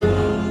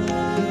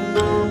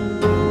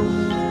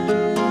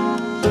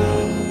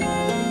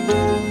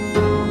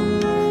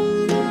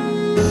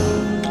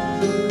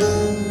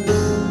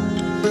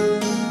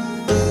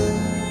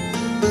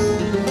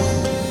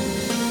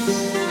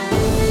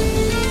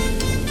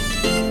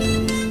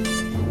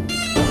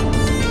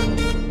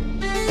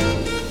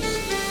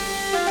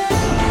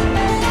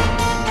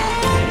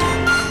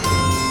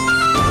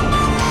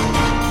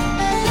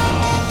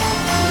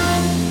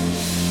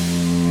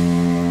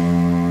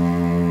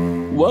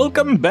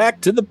Welcome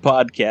back to the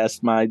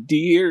podcast, my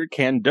dear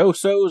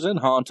Candosos and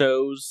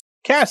Hontos,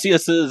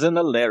 Cassiuses and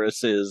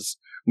Alarises,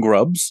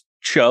 Grubs,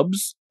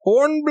 Chubs,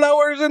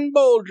 Hornblowers and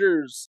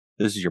Bulgers.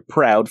 This is your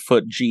proud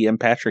foot GM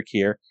Patrick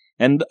here,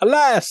 and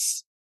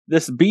alas,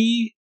 this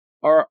be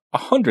our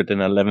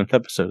 111th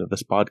episode of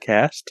this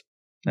podcast.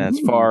 That's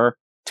far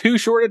too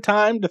short a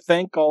time to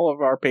thank all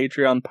of our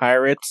Patreon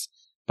pirates,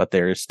 but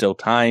there is still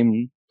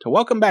time to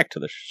welcome back to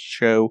the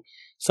show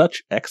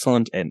such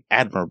excellent and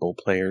admirable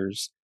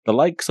players, the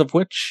likes of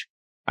which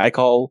I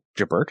call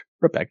Jabert,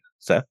 Rebecca,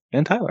 Seth,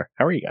 and Tyler.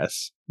 How are you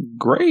guys?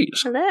 Great.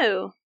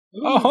 Hello.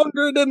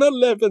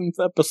 111th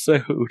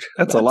episode.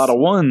 That's a lot of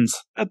ones.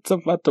 That's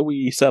what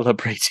we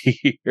celebrate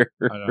here.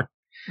 I know.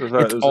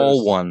 It's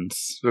all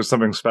ones. There's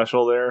something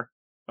special there.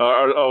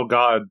 Oh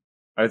God,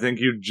 I think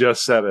you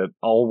just said it.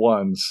 All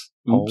ones.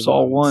 Oops,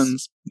 all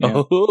ones.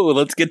 Yeah. Oh,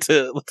 let's get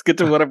to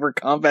whatever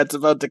combat's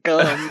about to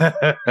come.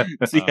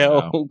 See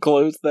how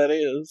close that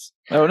is.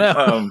 Oh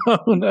no!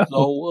 Oh no!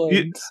 All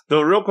ones.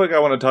 Though, real quick, I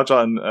want to touch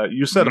on.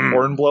 You said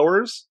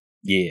hornblowers.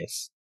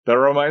 Yes. That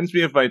reminds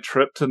me of my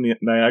trip to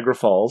Niagara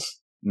Falls.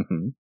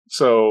 Mm-hmm.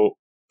 So,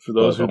 for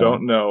those who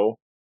don't know,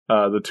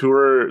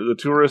 the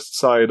tourist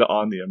side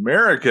on the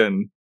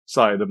American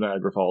side of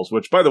Niagara Falls,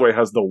 which, by the way,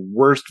 has the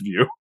worst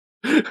view.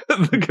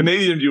 The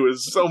Canadian view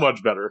is so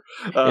much better.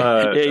 You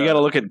got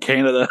to look at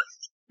Canada.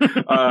 We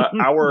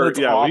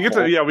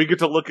get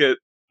to look at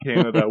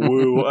Canada.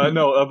 Woo!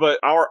 But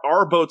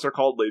our boats are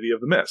called Lady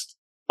of the Mist.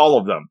 All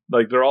of them,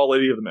 they're all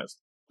Lady of the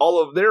Mist.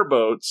 All of their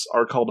boats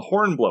are called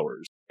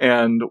hornblowers.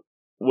 And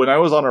when I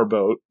was on our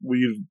boat,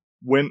 we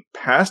went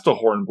past a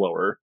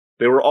hornblower.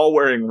 They were all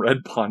wearing red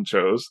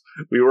ponchos.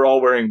 We were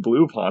all wearing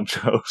blue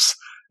ponchos.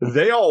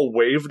 They all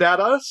waved at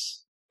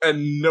us,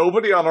 and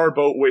nobody on our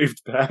boat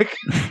waved back.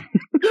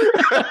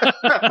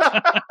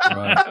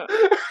 Right.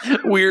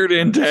 Weird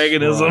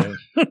antagonism.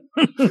 Right.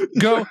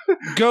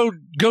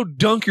 Go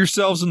dunk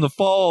yourselves in the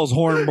falls,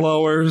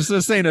 hornblowers.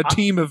 This ain't a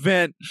team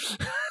event.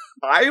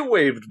 I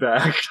waved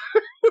back,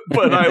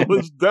 but I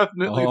was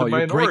definitely the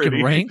minority. You're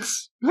breaking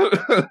ranks.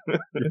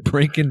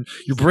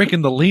 You're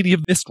breaking the Lady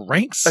of Mist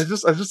ranks. I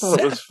just thought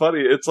it was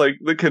funny. It's like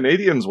the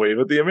Canadians wave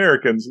at the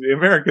Americans. The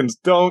Americans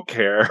don't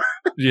care.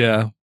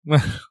 Yeah.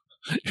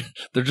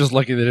 They're just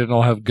lucky they didn't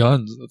all have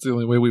guns. That's the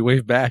only way we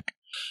wave back.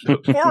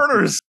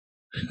 Foreigners!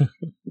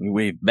 We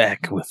wave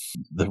back with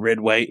the red,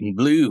 white, and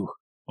blue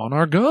on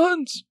our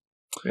guns.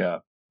 Yeah.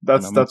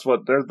 That's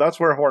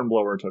where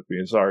Hornblower took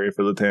me. Sorry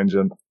for the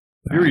tangent.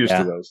 You're used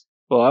to those.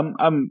 Well,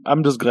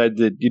 I'm just glad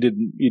that you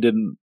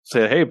didn't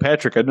say, "Hey,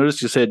 Patrick, I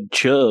noticed you said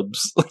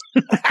chubs."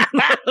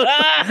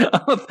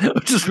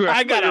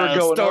 I got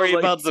a story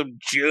about some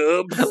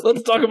chubs.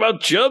 Let's talk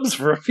about chubs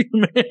for a few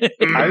minutes.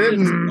 I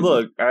didn't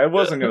look. I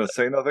wasn't going to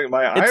say nothing.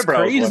 My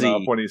eyebrows went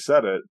up when he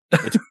said it.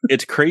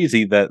 It's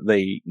crazy that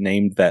they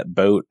named that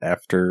boat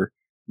after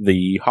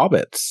the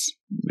Hobbits.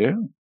 Yeah.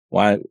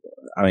 Why?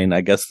 I mean,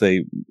 I guess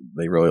they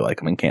really like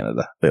them in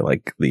Canada. They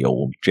like the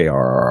old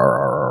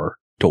J.R.R.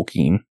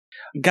 Tolkien.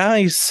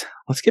 Guys,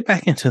 let's get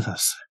back into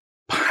this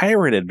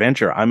pirate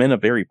adventure. I'm in a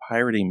very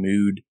piratey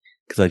mood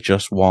because I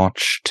just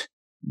watched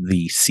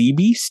the Sea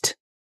Beast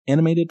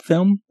animated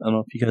film. I don't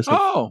know if you guys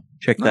have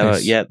checked that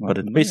out yet, but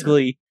it's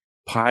basically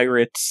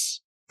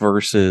pirates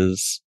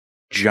versus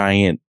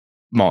giant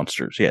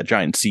monsters. Yeah,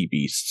 giant sea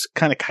beasts,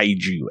 kind of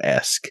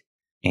kaiju-esque.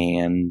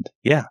 And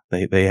yeah,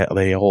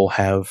 they all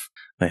have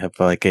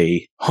like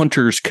a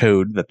hunter's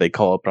code that they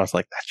call it, but I was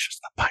like, that's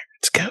just the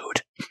pirate's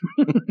code.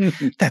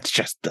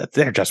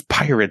 They're just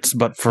pirates,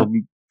 but for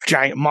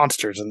giant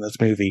monsters in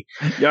this movie.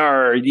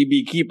 Yar, you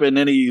be keeping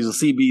any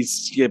sea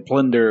beasts you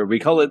plunder. We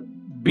call it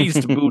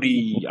beast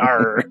booty.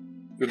 Yar.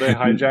 Do they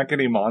hijack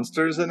any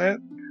monsters in it?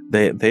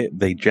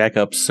 They jack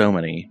up so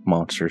many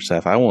monsters,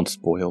 Seth. I won't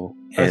spoil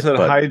it. I said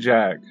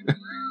hijack.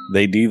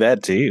 They do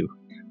that too.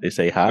 They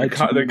say hi.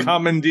 They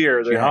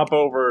commandeer. They hop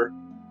over.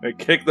 They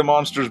kick the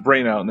monster's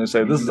brain out, and they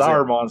say, "This is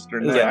our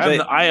monster now."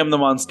 Yeah, I am the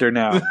monster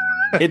now.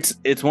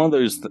 It's one of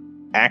those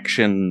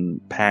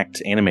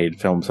action-packed animated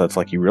films that's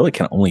like you really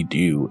can only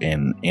do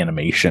in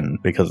animation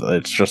because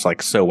it's just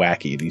like so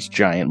wacky. These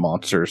giant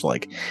monsters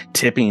like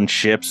tipping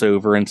ships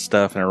over and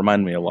stuff, and it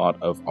reminded me a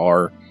lot of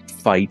our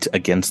fight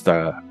against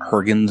the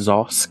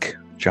Hergenzosk,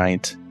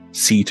 giant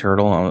sea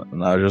turtle.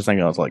 And I was just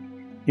thinking, I was like,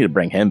 need to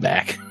bring him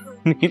back.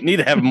 You need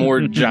to have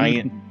more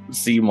giant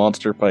sea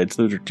monster fights.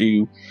 Those are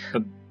two.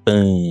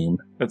 Boom.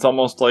 It's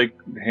almost like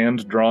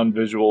hand-drawn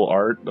visual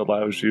art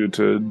allows you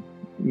to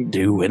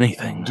do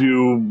anything.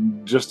 Do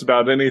just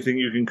about anything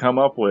you can come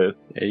up with.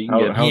 Yeah, you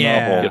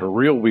can get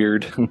real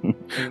weird.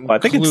 Well, I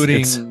think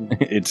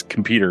it's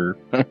computer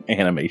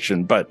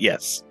animation, but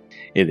yes,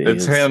 it is.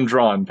 It's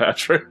hand-drawn,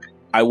 Patrick.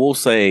 I will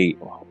say,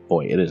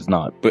 boy, it is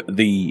not. But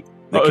the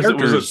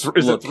characters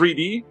is it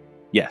 3D?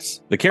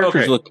 Yes, the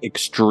characters look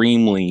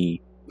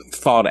extremely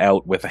thought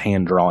out with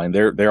hand drawing.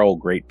 They're all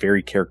great,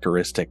 very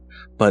characteristic.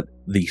 But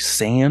the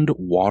sand,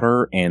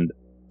 water, and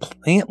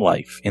plant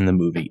life in the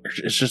movie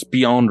is just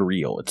beyond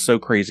real. It's so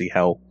crazy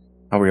how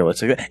how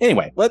realistic.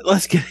 Anyway,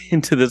 let's get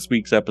into this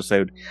week's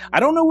episode. I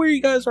don't know where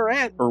you guys are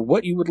at or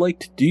what you would like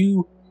to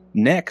do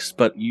next,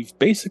 but you've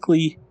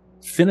basically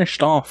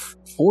finished off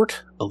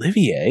Fort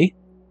Olivier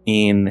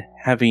in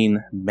having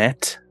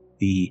met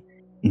the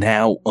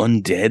now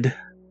undead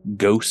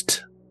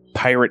ghost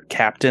pirate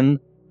captain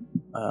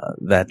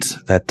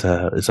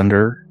that is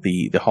under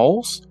the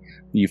halls.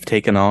 You've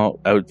taken out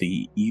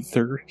the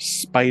ether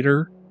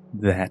spider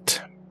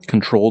that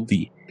controlled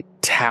the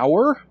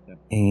tower,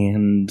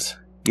 and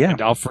yeah.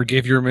 And I'll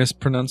forgive your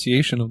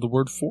mispronunciation of the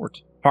word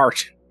fort.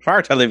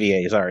 Fart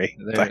Olivier, sorry.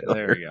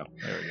 There you go.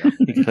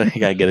 You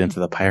gotta get into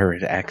the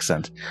pirate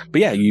accent.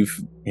 But yeah, you've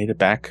made it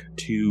back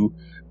to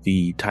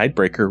the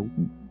Tidebreaker.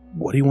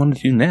 What do you want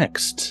to do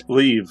next?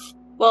 Leave.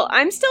 Well,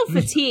 I'm still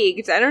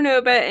fatigued. I don't know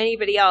about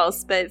anybody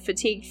else, but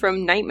fatigued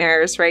from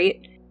nightmares, right?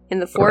 In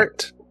the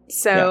fort. Correct.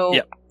 So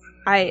Yeah.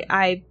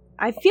 I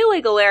feel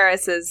like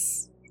Alaris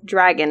is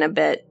dragging a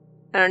bit.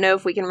 I don't know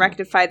if we can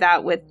rectify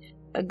that with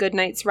a good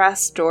night's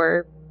rest,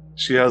 or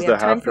She has we the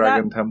have time half for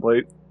dragon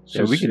template.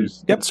 Yeah, we can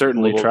She's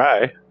certainly a little-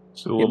 try.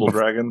 She's a little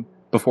dragon.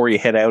 Before you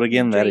head out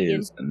again, that Dragon.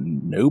 is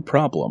no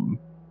problem.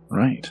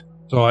 Right.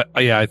 So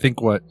I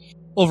think what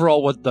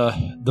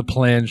the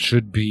plan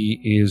should be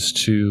is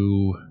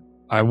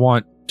I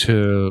want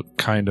to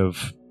kind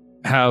of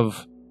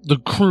have the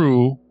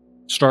crew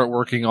start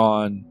working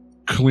on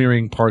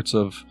clearing parts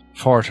of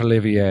Fort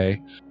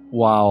Olivier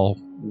while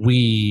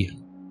we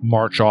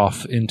march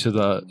off into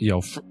the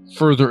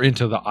further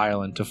into the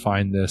island to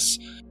find this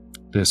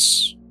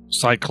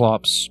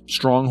Cyclops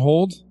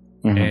stronghold,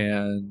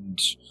 and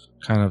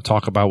kind of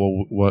talk about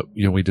what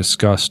we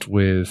discussed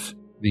with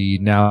the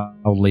now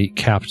late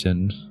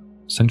captain.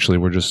 Essentially,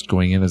 we're just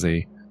going in as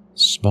a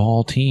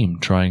small team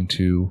trying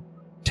to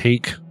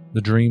take the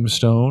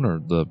Dreamstone,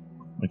 or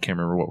I can't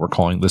remember what we're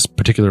calling this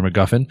particular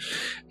MacGuffin,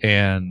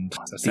 and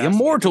The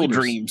immortal leaders.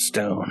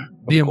 Dreamstone.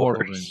 The Of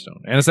immortal course.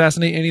 Dreamstone, and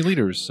assassinate any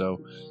leaders.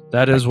 So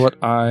that is what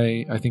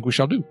I think we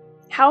shall do.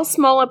 how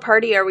small a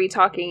party are we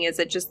talking? Is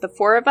it just the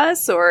four of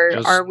us, or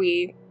Just- are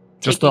we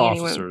Just the taking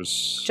anyone?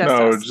 officers. Just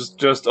No, us.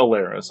 just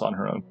Alaris on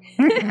her own.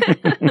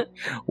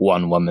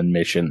 One woman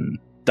mission.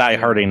 Die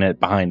harding it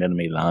behind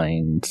enemy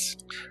lines.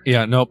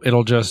 Yeah, nope.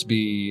 It'll just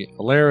be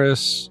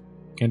Alaris,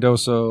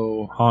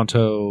 Candoso,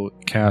 Honto,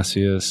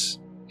 Cassius,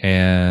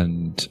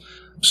 and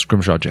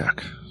Scrimshaw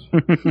Jack.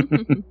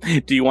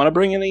 Do you want to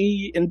bring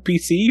any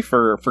NPC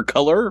for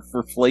color,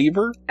 for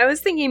flavor? I was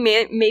thinking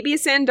maybe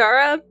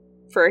Sandara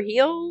for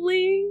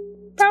healing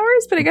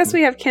powers, but I guess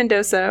we have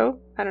Candoso.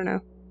 I don't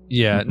know.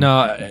 Yeah,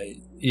 no,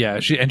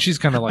 yeah. She's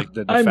kind of like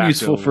the de I'm facto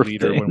useful for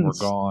leader when we're things.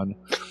 gone.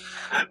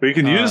 We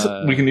can use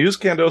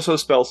Candoso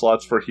spell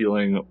slots for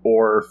healing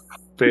or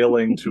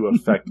failing to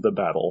affect the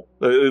battle.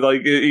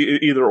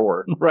 Either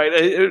or. Right.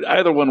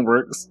 Either one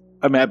works.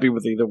 I'm happy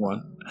with either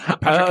one.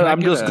 Patrick, can I I'm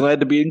get just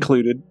glad to be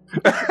included.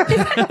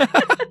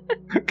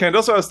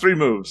 Candoso has 3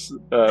 moves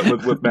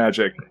with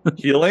magic: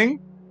 healing,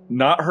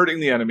 not hurting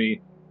the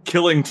enemy,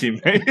 killing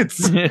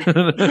teammates. Turn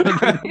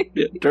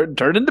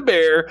into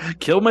bear,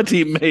 kill my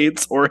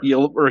teammates, or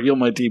heal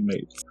my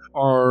teammates.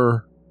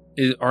 Are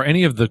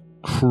any of the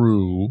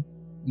crew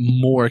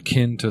more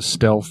akin to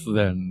stealth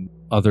than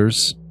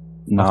others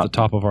off the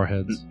top of our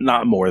heads?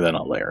 Not more than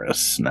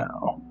Alaris,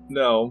 no.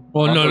 No.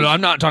 Well, no, Honto's-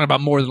 I'm not talking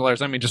about more than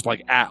Alaris. I mean, just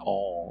like at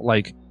all.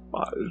 Like,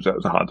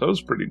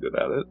 Honto's pretty good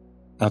at it.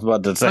 I was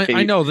about to say.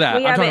 I know that.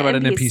 we I'm have talking about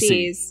an NPC.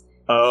 NPCs,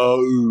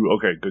 Oh,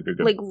 okay, good.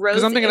 like Rosie.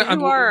 Because I'm thinking,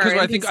 who are our because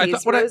I think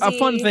NPCs? a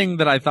fun Rosie- thing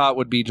that I thought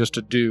would be just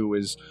to do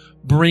is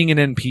bring an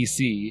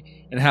NPC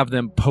and have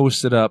them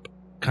post it up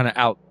kind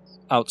of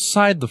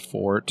outside the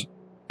fort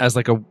as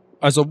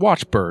a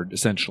watchbird,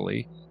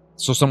 essentially.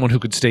 So someone who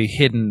could stay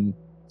hidden,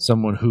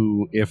 someone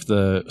who, if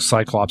the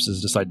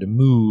Cyclopses decide to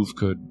move,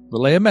 could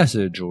relay a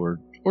message or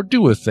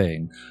do a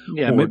thing.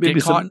 Yeah, or maybe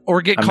get caught,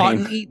 or get I caught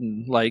mean- and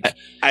eaten. Like,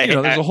 I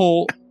there's a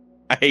whole.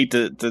 I hate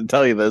to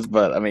tell you this,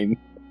 but I mean,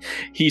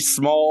 he's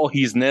small,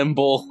 he's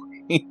nimble.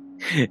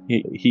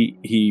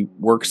 He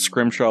works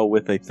Scrimshaw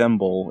with a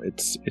thimble.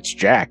 It's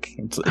Jack.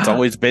 It's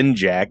always been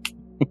Jack.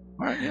 All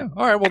right, yeah.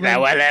 All right. Well, then,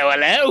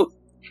 Hello.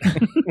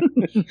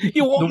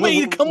 You want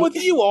me to come with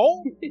you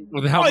all?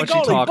 with how By much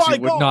golly, he talks, by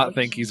you would not gosh.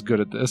 think he's good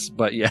at this.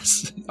 But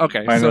yes.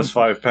 Okay.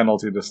 -5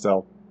 penalty to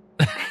stealth.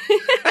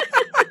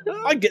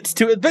 I gets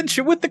to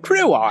adventure with the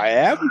crew, I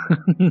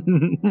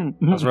am.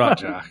 That's right,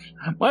 Jack.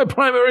 My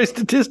primary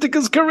statistic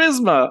is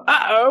charisma.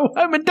 Uh-oh,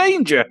 I'm in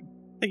danger.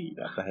 You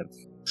have to have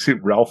See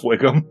Ralph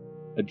Wiggum.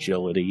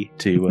 agility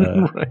to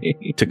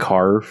Right. to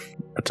carve,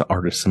 to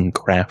artisan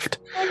craft.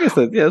 I guess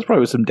there's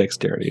probably some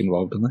dexterity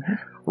involved in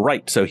there.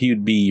 Right, so he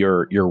would be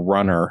your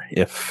runner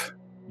if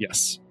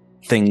Yes.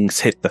 things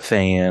hit the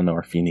fan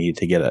or if you need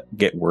to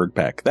get word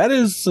back. That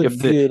is a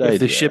If good the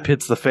idea. ship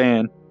hits the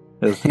fan,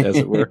 as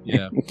it were.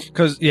 Yeah.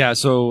 Because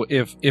so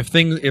if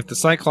the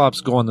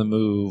Cyclops go on the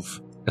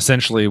move,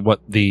 essentially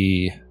what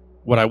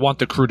I want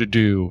the crew to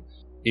do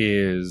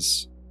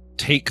is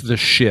take the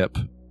ship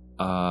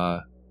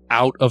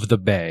out of the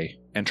bay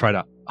and try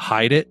to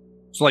hide it.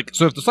 So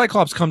if the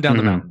Cyclops come down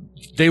the mountain,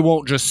 they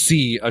won't just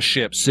see a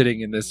ship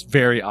sitting in this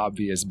very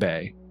obvious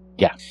bay.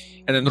 Yeah.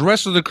 And then the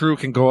rest of the crew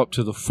can go up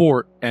to the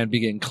fort and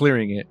begin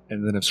clearing it.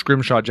 And then if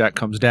Scrimshaw Jack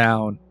comes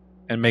down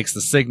and makes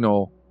the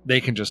signal,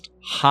 they can just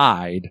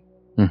hide,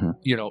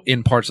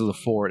 in parts of the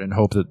fort and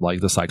hope that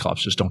like the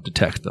Cyclops just don't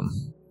detect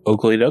them.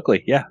 Oakley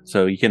dokley, yeah.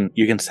 So you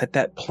can set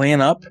that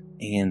plan up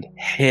and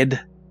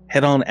head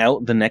on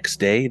out the next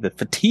day. The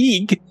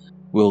fatigue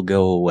will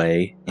go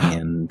away,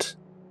 and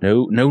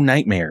no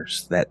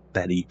nightmares that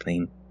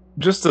evening.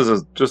 Just as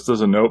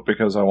a note,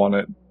 because I want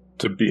it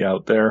to be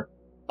out there.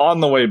 On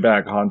the way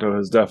back, Honto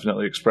has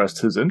definitely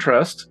expressed his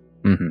interest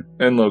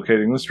in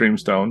locating the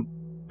Streamstone,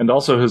 and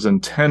also his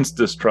intense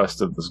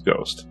distrust of this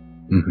ghost.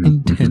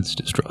 Intense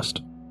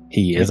distrust.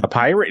 He is a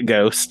pirate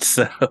ghost,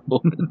 so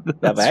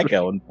got that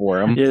going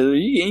for him. Yeah,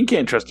 you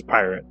can't trust a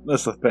pirate.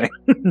 That's the thing.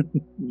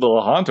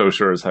 Well, Honto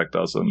sure as heck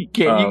doesn't. You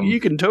can't.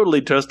 You can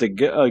totally trust a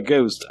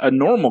ghost, a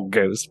normal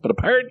ghost, but a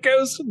pirate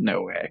ghost?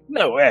 No way.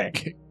 No way.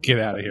 Get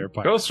out of here,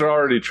 pirate. Ghosts are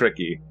already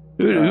tricky.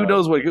 Who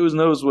knows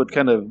what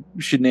kind of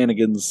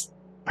shenanigans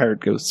pirate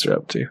ghosts are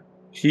up to?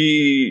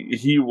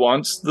 He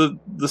wants the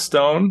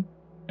stone,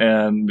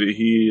 and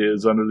he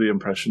is under the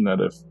impression that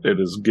if it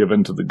is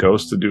given to the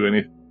ghost to do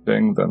anything,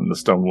 then the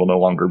stone will no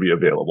longer be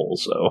available.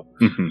 So,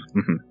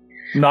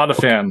 not a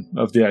fan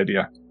of the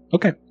idea.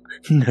 Okay,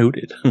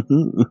 noted.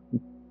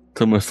 It's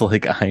almost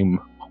like I'm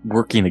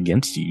working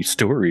against you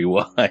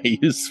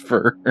story-wise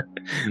for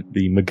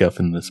the MacGuffin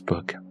in this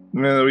book.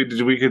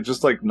 We could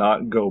just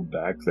not go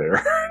back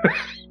there.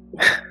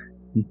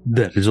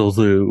 That is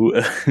also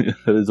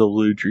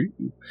true.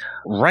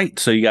 Right,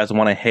 so you guys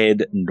want to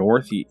head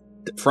north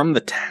from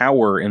the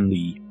tower in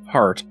the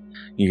heart.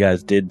 You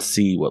guys did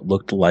see what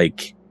looked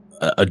like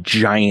a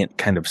giant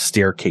kind of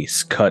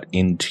staircase cut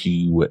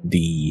into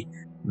the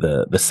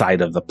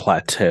side of the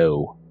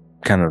plateau,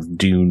 kind of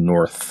due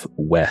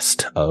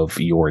northwest of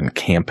your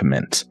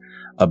encampment,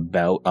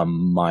 about a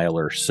mile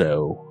or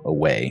so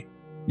away.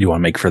 You want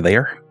to make for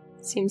there?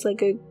 Seems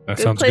like a that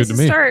good sounds place good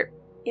to me. start.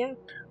 Yeah.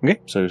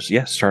 Okay, so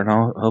starting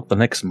out the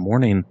next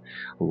morning,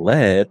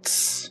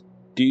 let's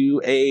do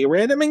a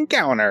random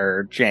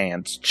encounter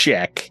chance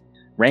check.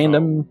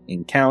 Random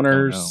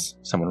encounters. Oh,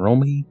 no. Someone roll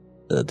me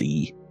a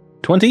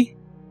D20.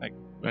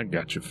 I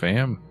got you,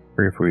 fam.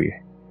 Or if we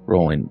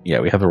rolling,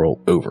 we have to roll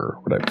over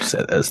what I've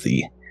set as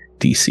the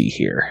DC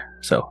here.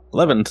 So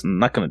 11's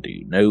not going to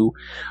do. No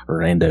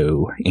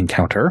rando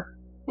encounter.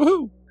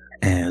 Woohoo!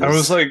 As I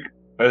was like,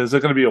 is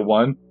it going to be a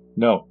 1?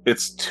 No,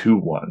 it's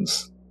 2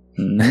 1s.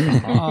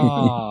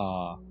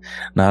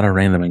 Not a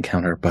random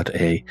encounter, but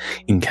a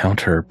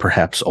encounter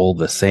perhaps all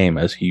the same,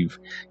 as you've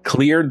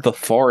cleared the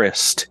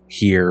forest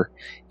here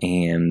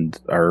and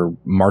are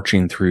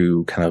marching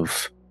through kind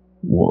of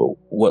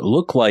what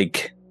look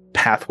like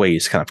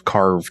pathways kind of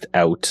carved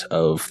out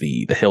of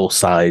the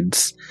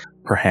hillsides.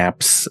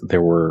 Perhaps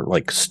there were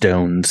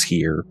stones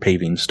here,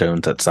 paving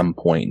stones at some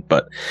point,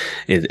 but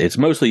it's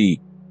mostly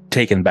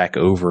taken back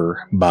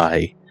over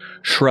by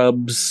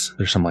shrubs.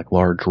 There's some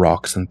large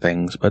rocks and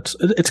things, but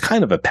it's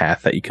kind of a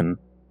path that you can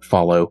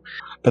follow.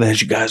 But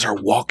as you guys are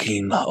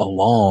walking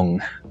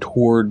along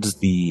towards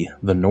the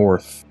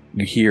north,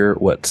 you hear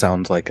what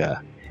sounds like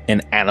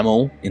an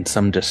animal in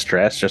some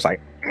distress, just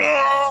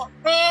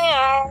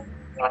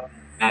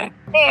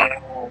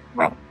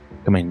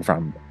coming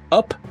from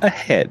up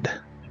ahead,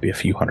 maybe a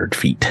few hundred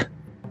feet.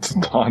 It's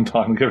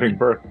Tauntaun giving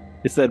birth.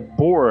 It's that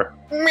boar.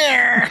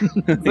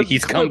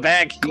 He's come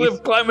back.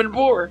 Cliff climbing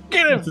boar.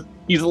 Get him.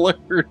 He's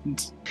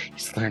learned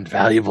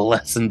valuable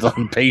lessons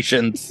on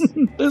patience.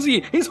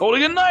 He's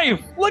holding a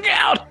knife. Look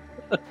out.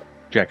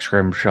 Jack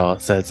Scrimshaw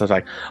says,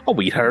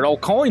 we heard all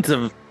kinds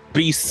of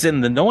beasts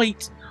in the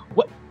night.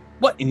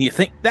 What and you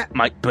think that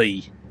might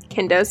be?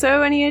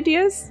 Kendoso, any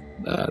ideas?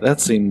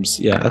 That seems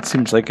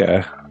like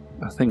a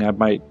thing I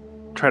might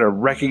try to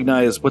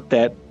recognize what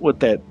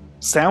that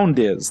sound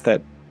is.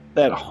 That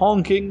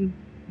honking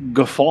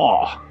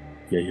guffaw.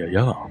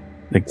 Yeah.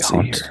 I think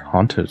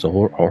Honto's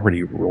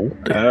already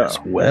rolled it as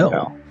well.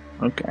 Yeah.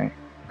 Okay.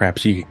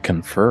 Perhaps you could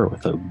confer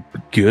with a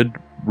good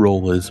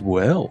roll as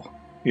well.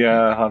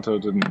 Yeah,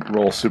 Honto didn't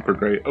roll super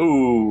great.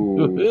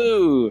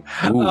 Ooh.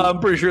 I'm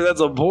pretty sure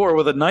that's a boar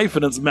with a knife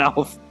in its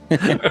mouth. He's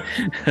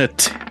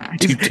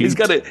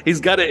got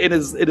it in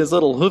his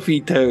little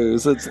hoofy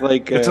toes. It's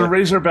like it's a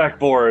razorback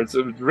boar. It's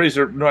a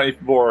razor knife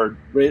board.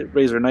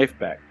 Razor knife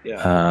back.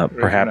 Yeah.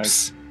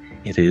 Perhaps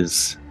it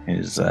is.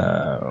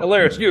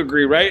 Hilarious. You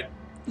agree, right?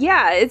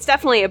 Yeah, it's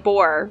definitely a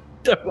boar.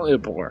 Definitely a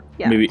boar.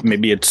 Yeah.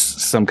 Maybe it's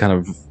some kind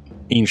of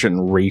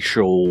ancient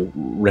racial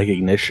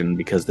recognition,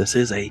 because this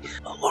is a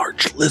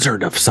large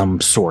lizard of some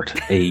sort,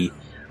 a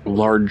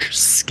large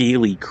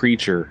scaly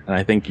creature, and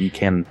I think you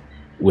can,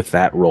 with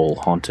that roll,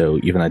 Honto,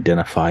 even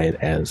identify it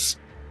as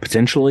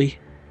potentially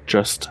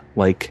just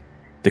like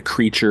the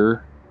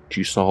creature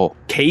you saw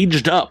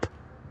caged up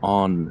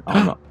on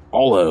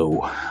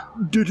Olo.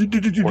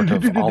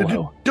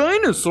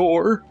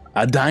 Dinosaur.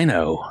 A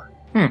dino.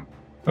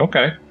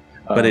 Okay.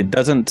 But it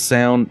doesn't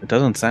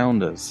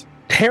sound as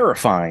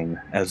terrifying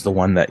as the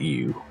one that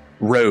you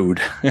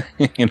road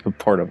in a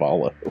part of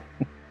Olive.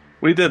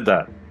 We did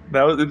that.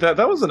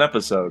 That was an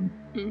episode.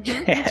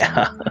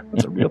 Yeah.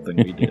 That's a real thing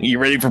we did. You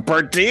ready for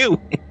part 2?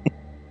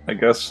 I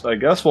guess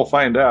we'll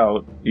find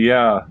out.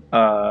 Yeah.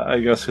 I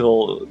guess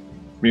he'll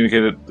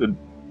communicate it. It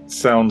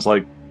sounds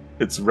like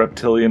it's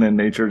reptilian in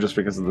nature just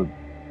because of the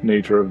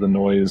nature of the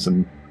noise,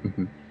 and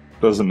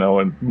doesn't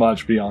know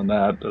much beyond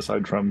that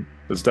aside from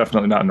it's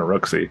definitely not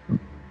Naruxi.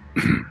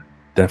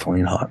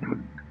 Definitely not.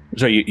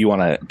 So you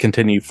want to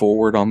continue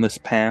forward on this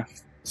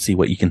path? See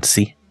what you can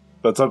see?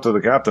 That's up to the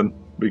captain.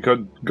 We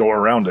could go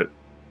around it,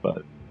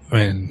 but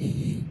I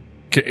mean,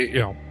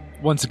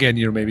 once again,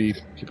 maybe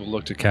people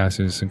looked at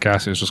Cassius, and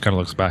Cassius just kind of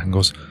looks back and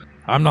goes,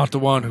 I'm not the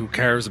one who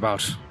cares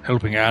about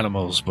helping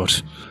animals,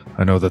 but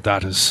I know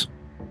that has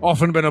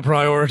often been a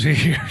priority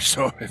here,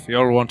 so if you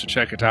all want to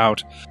check it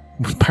out.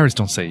 Pirates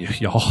don't say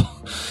y'all.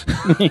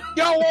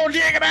 Y'all won't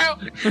check it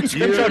out!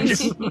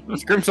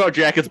 Scrimshaw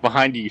Jacket's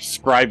behind you,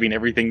 scribing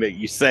everything that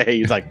you say.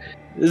 He's like,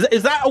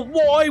 is that a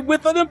Y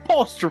with an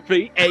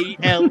apostrophe?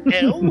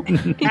 A-L-L?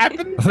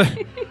 Captain?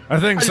 I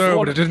think so,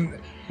 but it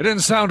didn't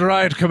sound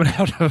right coming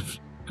out of...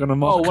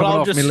 coming off I'll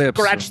me just lips.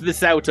 scratch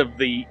this out of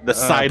the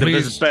side of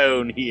his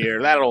bone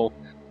here. That'll...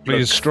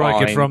 Please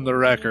strike it from the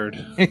record.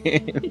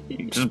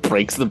 He just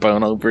breaks the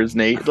bone over his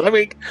knee. Let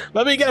me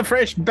get a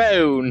fresh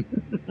bone.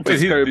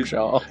 He's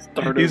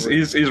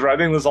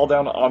writing this all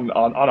down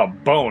on a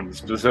bone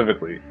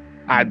specifically.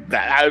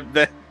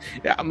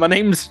 My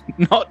name's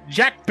not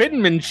Jack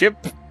Penmanship.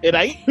 It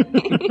ain't.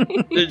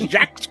 It's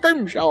Jack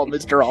Scrimshaw,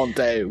 Mr.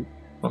 Honto.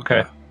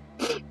 Okay.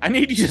 I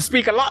need you to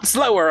speak a lot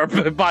slower,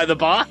 by the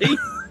by.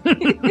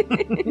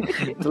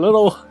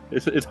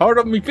 It's hard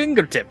on me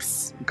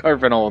fingertips,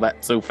 carving all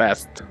that so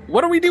fast.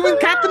 What are we doing,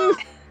 Captain?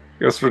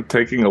 Guess we're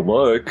taking a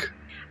look.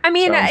 I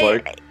mean,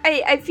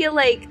 I feel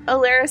like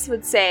Alaris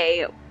would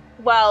say,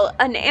 well,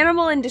 an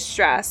animal in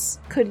distress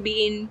could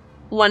mean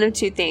one of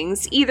two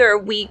things. Either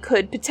we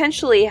could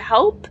potentially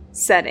help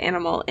said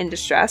animal in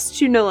distress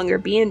to no longer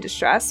be in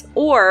distress,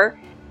 or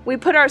we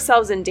put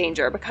ourselves in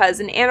danger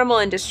because an animal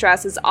in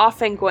distress is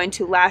often going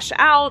to lash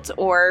out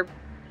or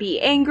be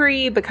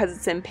angry because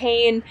it's in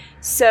pain,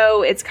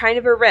 so it's kind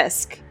of a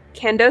risk.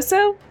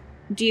 Candoso,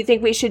 do you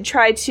think we should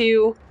try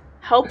to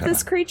help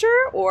this creature,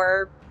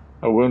 or...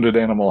 A wounded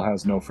animal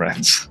has no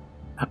friends.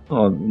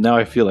 Oh, now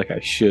I feel like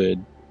I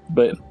should,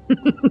 but...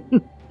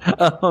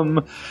 I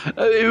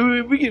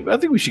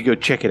think we should go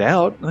check it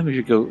out. I think we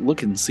should go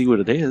look and see what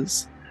it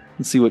is,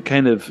 and see what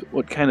kind of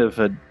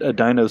a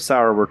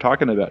dinosaur we're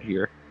talking about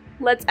here.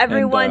 Let's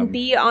everyone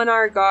be on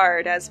our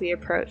guard as we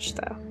approach,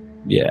 though.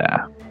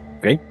 Yeah.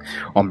 Okay.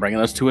 I'm bringing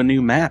us to a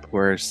new map,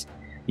 whereas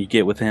you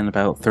get within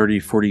about 30,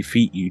 40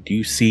 feet, you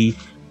do see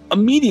a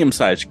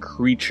medium-sized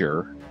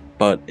creature,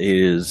 but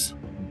is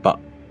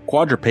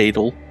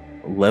quadrupedal,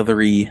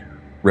 leathery,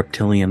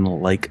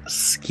 reptilian-like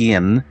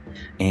skin,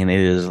 and it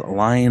is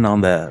lying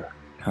on the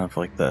kind of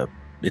like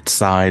its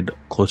side,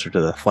 closer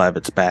to the flat of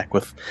its back,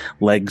 with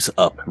legs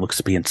up. It looks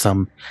to be in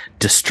some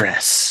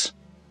distress.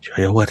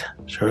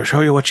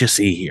 Show you what you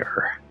see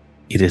here.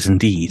 It is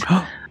indeed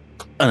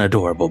an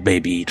adorable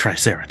baby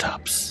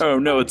Triceratops. Oh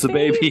no, it's a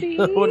baby.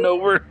 Oh no,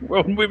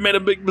 we made a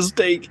big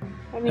mistake.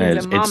 That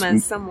means a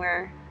mama's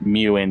somewhere.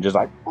 Mewing, just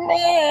like.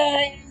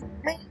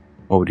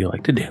 What would you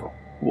like to do?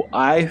 Well,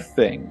 I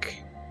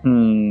think.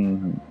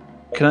 Can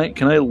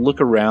I look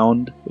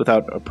around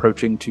without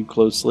approaching too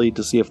closely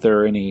to see if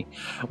there are any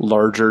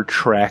larger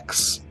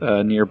tracks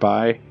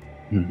nearby?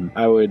 Mm-hmm.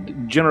 I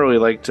would generally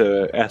like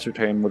to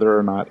ascertain whether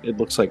or not it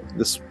looks like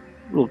this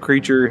little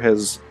creature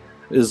is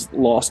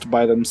lost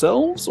by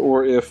themselves,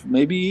 or if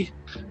maybe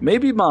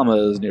Mama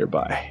is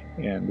nearby,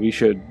 and we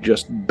should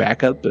just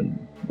back up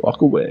and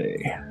walk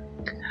away.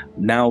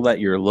 Now that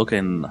you're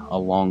looking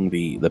along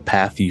the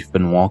path you've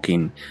been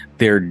walking,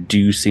 there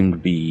do seem to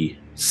be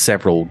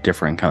several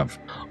different kind of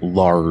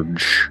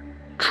large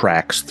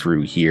tracks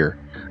through here.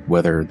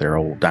 Whether they're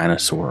old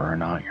dinosaur or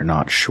not, you're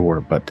not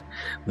sure, but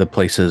the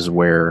places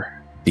where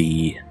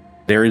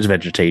there is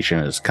vegetation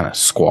is kind of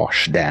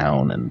squashed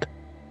down, and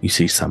you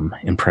see some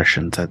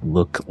impressions that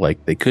look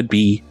like they could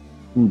be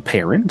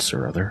parents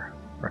or other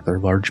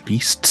large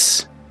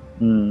beasts.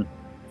 Can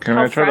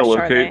I try to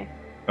locate?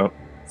 Oh,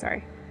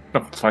 sorry.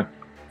 No, it's fine.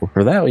 Well,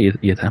 for that,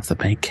 you'd have to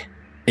make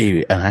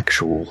an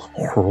actual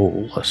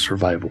roll, a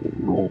survival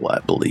roll, I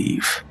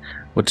believe.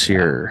 What's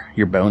your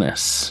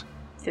bonus?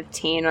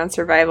 15 on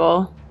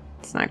survival.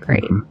 It's not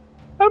great.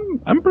 Mm-hmm.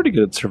 I'm pretty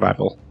good at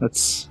survival.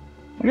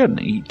 I got an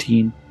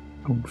 18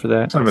 going for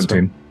that.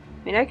 17.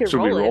 I mean, I could Should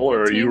roll we roll, it.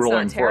 or are you 15's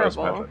rolling not for us,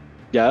 terrible. Patrick?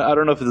 Yeah, I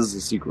don't know if this is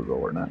a secret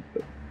roll or not.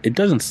 But. It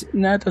doesn't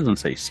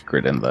say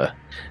secret in the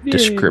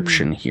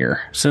description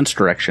here. Sense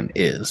direction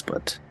is,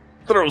 but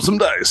Throw some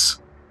dice.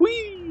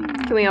 Whee!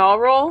 Can we all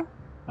roll?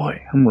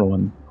 Boy, I'm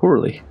rolling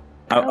poorly.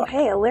 Oh,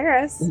 hey,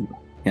 Alaris.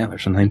 yeah,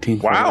 there's a 19.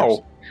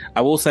 Wow.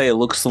 I will say it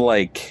looks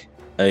like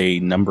a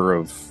number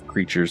of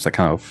creatures that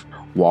kind of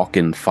walk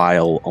in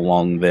file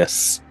along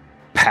this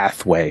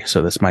pathway.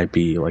 So this might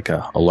be like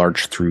a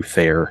large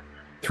thoroughfare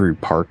through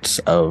parts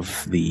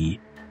of the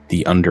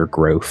the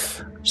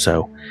undergrowth.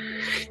 So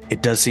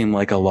it does seem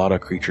like a lot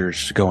of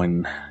creatures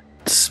going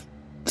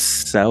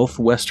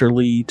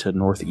southwesterly to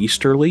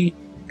northeasterly,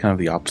 kind of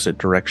the opposite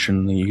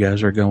direction that you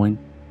guys are going.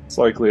 It's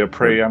likely a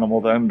prey animal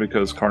then,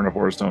 because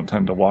carnivores don't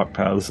tend to walk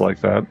paths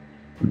like that.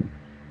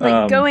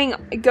 Like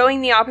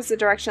going the opposite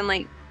direction,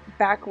 like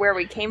back where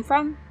we came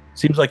from?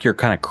 Seems like you're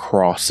kind of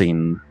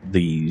crossing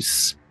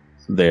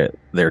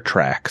their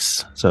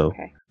tracks. So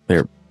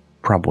they're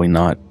probably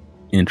not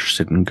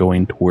interested in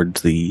going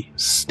towards the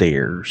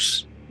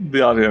stairs.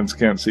 The audience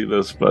can't see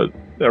this, but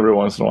every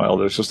once in a while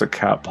there's just a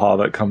cat paw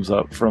that comes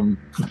up from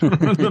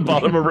the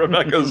bottom of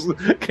Rebecca's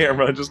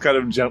camera and just kind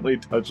of gently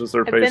touches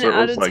her face. I've been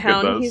out of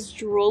town. He's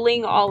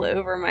drooling all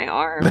over my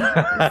arm.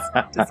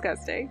 It's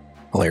disgusting.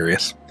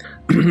 Hilarious.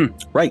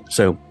 Right,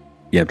 so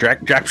yeah,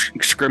 Jack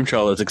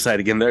Scrimshaw is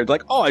excited again. They're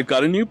like, "Oh, I've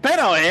got a new pet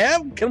I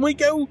have. Can we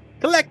go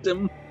collect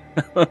him?"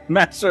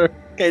 Master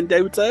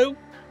Candoto.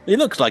 He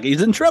looks like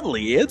he's in trouble,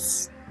 he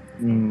is.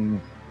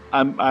 I'm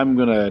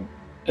gonna,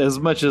 as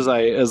much as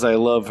I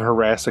love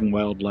harassing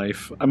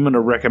wildlife, I'm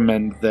gonna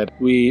recommend that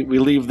we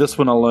leave this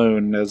one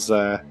alone, as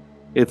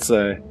it's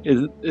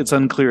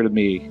unclear to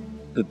me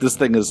that this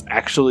thing is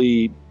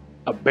actually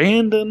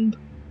abandoned.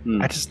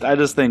 I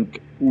just think,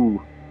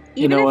 ooh.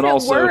 Even and if it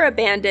also, were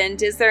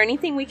abandoned, is there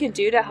anything we could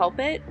do to help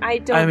it? I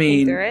don't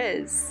think there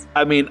is.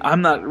 I mean,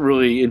 I'm not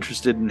really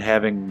interested in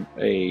having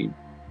a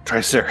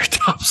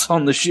Triceratops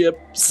on the ship,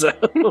 so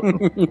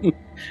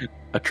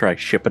a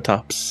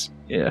Trishipatops.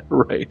 Yeah,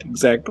 right,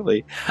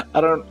 exactly.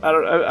 I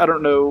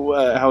don't know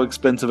how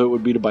expensive it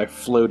would be to buy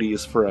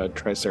floaties for a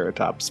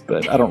Triceratops,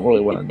 but I don't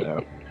really want to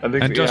know.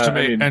 And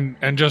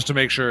just to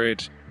make sure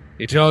it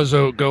does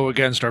go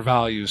against our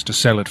values to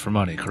sell it for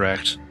money,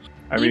 correct?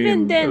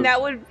 Even then,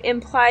 that would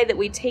imply that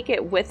we take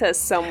it with us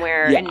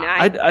somewhere. Yeah,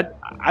 and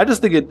I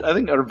just think I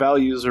think our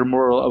values are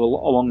more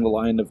along the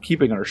line of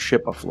keeping our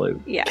ship afloat.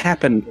 Yeah,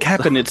 Captain,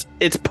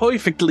 it's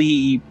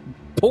perfectly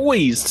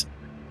poised.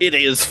 It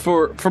is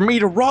for me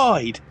to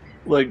ride.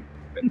 Like,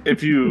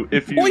 if you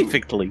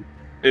perfectly.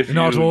 You're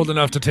not old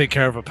enough to take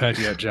care of a pet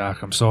yet,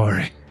 Jack. I'm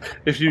sorry.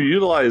 If you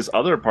utilize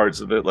other parts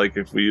of it, like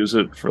if we use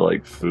it for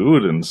like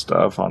food and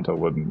stuff, Honto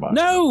wouldn't mind.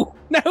 No,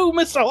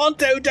 Mr.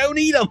 Honto, don't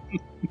eat him.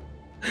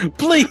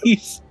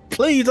 Please,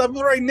 I've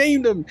already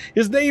named him.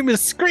 His name is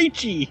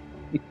Screechy,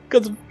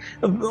 because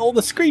of all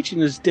the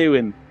screeching he's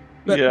doing.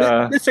 But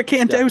yeah, Mr.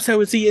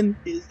 Candoso,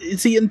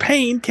 is he in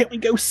pain? Can't we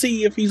go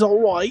see if he's all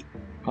right?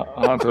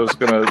 Honto's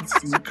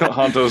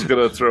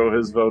gonna throw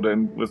his vote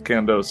in with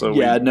Candoso.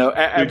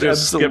 We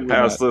just skip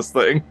past this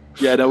thing.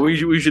 Yeah, no,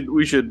 we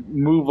should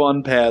move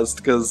on past,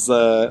 because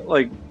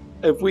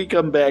if we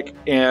come back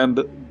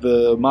and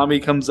the mommy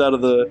comes out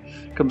of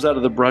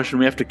the brush and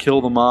we have to kill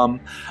the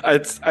mom,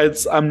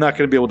 I'm not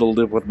going to be able to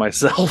live with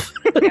myself.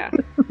 Yeah.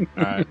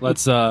 All right,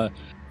 let's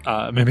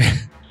maybe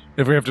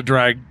if we have to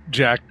drag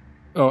Jack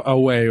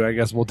away, I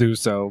guess we'll do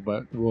so,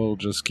 but we'll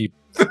just keep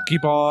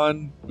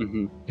on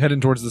heading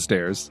towards the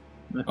stairs.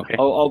 Okay.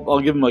 I'll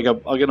give him like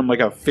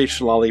a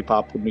fish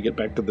lollipop when we get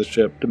back to the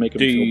ship to make him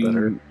feel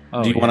better.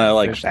 Do you want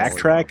to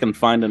backtrack and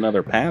find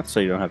another path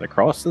so you don't have to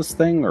cross this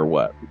thing, or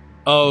what?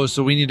 Oh,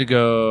 so we need to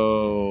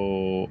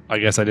go. I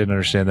guess I didn't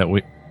understand that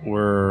we're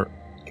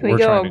trying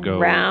to go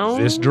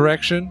around this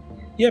direction.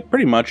 Yeah,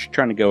 pretty much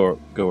trying to go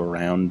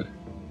around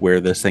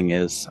where this thing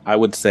is. I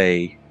would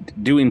say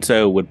doing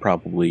so would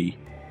probably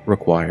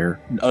require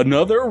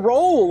another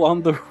roll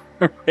on the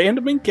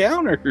random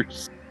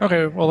encounters.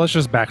 Okay, well, let's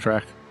just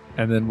backtrack,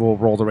 and then we'll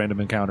roll the random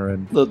encounter,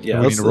 and we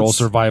need to roll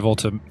survival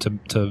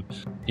to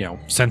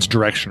sense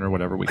direction or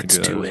whatever. We Let's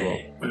can do do that as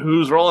it. well.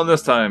 Who's rolling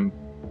this time?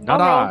 Not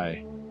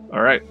I.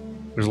 All right.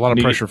 There's a lot of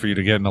pressure for you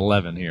to get an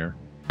 11 here.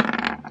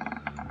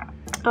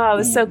 Oh, it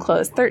was so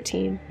close.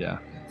 13. Yeah.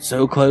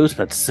 So close,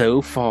 but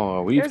so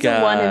far. We've There's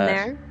got a 1 in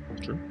there.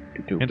 True.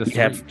 We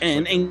have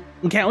an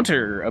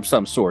encounter of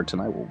some sort,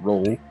 and I will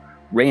roll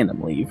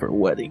randomly for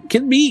what it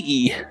can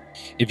be.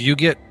 If you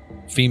get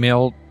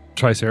female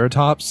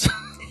Triceratops...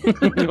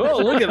 Oh,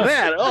 look at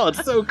that. Oh,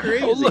 it's so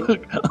crazy. Oh,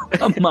 look.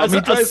 A mommy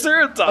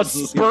Triceratops.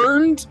 A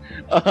spurned,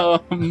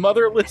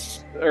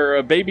 motherless, or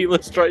a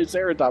babyless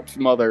Triceratops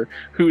mother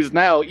who's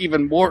now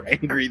even more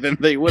angry than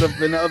they would have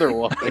been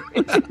otherwise.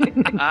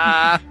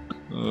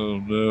 Oh,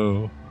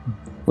 no.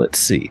 Let's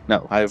see.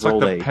 No, I've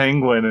rolled like the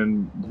penguin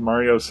in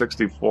Mario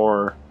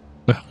 64.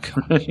 Oh,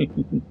 gosh.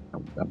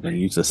 I'm going to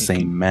use the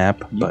same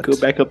map. You go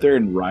back up there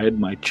and ride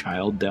my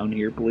child down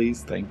here,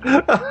 please. Thank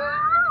you.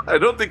 I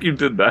don't think you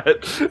did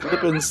that.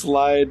 Slip and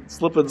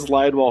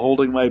slide while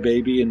holding my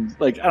baby, and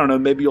I don't know,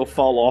 maybe you'll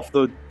fall off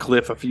the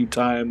cliff a few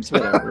times.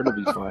 Whatever, it'll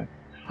be fine.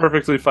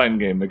 Perfectly fine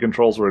game. The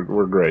controls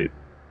were great.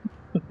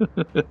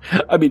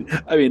 I mean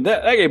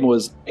that game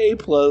was A+,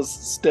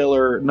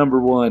 stellar,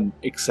 #1,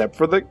 except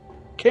for the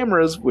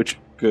cameras, which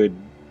could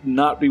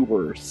not be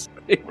worse.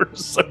 They were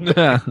so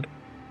gosh,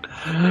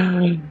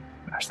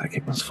 that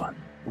game was fun.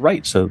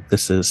 Right, so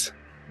this is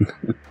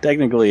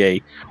technically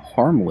a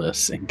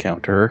harmless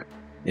encounter.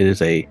 It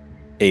is a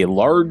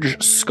large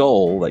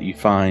skull that you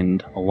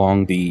find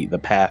along the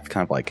path,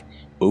 kind of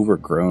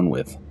overgrown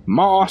with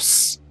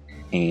moss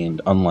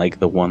and unlike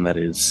the one that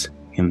is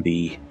in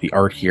the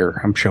art here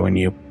I'm showing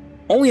you,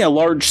 only a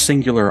large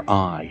singular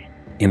eye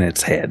in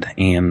its head,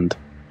 and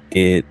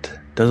it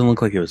doesn't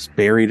look like it was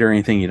buried or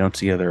anything. You don't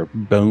see other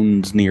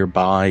bones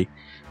nearby.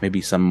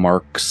 Maybe some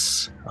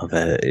marks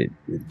that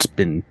it's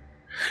been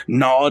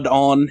gnawed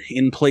on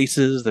in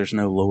places. There's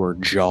no lower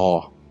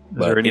jaw. Is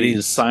there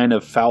any sign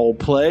of foul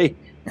play?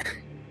 Are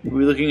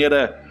we looking at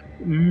a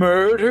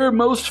murder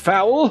most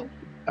foul?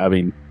 I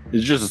mean,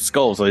 it's just a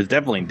skull, so he's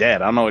definitely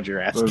dead. I don't know what you're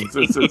asking.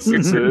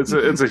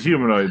 It's a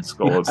humanoid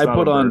skull. I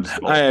put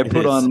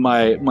on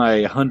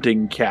my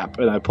hunting cap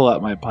and I pull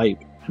out my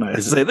pipe and I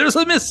say, "There's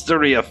a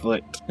mystery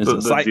afoot."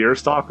 The deer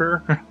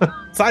stalker,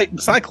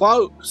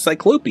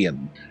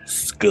 Cyclopean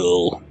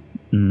skull.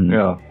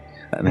 Yeah,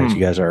 and as you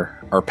guys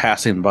are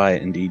passing by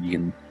it, indeed,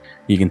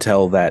 you can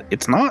tell that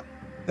it's not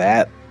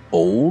that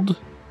old.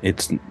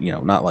 It's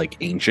not like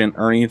ancient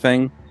or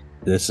anything.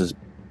 This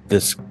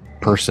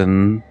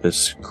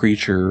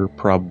creature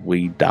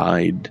probably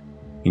died,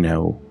 in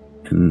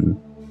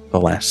the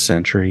last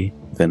century,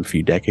 within a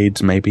few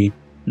decades, maybe.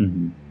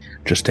 Mm-hmm.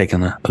 Just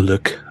taking a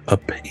look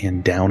up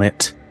and down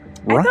it.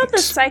 Right. I thought the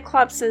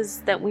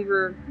Cyclopses that we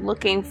were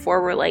looking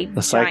for were like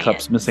the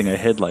Cyclops missing a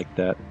head like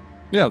that.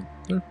 Yeah,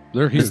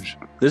 they're huge.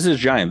 This is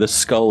giant. This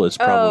skull is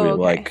probably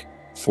like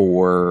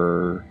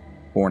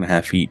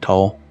 4.5 feet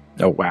tall.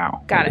 Oh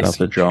wow! Got it. Off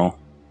the jaw.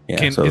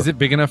 Yeah. Is it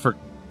big enough for?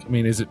 I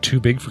mean, is it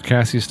too big for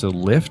Cassius to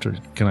lift, or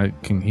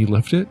can he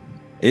lift it?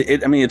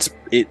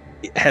 It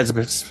has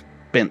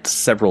spent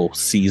several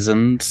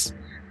seasons.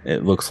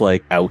 It looks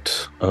like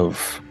out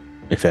of,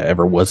 if it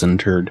ever was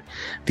entered,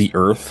 the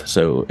earth.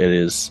 So it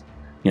is,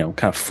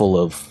 kind of full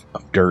of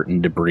dirt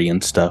and debris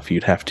and stuff.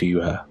 You'd have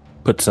to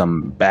put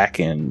some back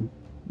in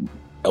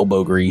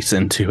elbow grease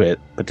into it,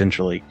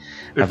 potentially.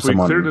 If we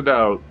cleared it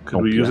out,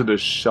 could we use it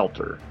as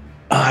shelter?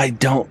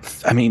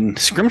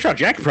 Scrimshaw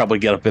Jack could probably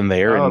get up in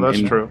there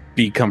and true.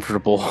 Be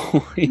comfortable.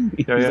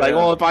 He's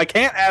well, if I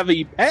can't have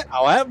a pet,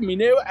 I'll have me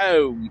new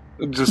home.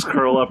 Just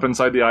curl up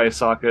inside the eye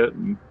socket.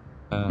 And...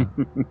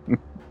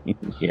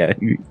 yeah.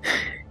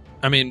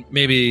 I mean,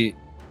 maybe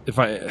if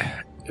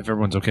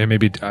everyone's okay,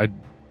 maybe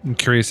I'm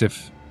curious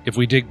if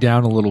we dig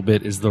down a little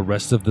bit, is the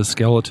rest of the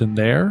skeleton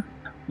there?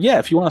 Yeah,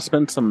 if you want to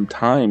spend some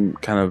time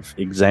kind of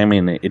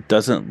examining it, it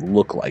doesn't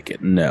look like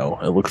it. No,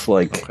 it looks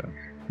like... Okay.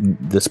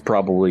 This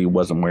probably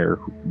wasn't where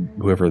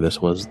whoever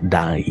this was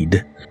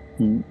died.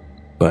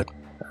 But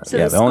so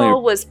the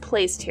skull was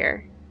placed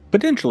here.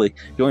 Potentially,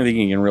 the only thing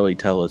you can really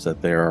tell is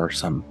that there are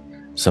some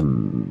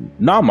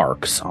gnaw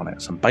marks on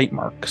it, some bite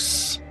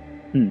marks.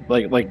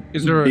 Like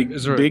is there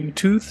big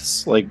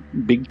tooths, like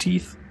big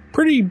teeth?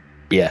 Pretty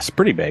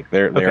big.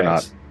 They're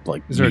not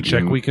like. Is there a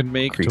check we can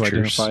make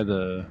creatures to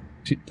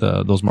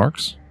identify those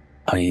marks?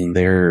 I mean,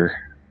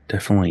 they're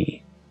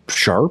definitely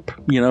sharp.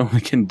 We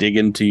can dig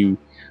into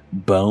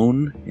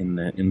bone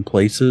in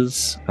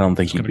places. I don't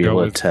think you'd be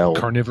able to tell.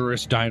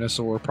 Carnivorous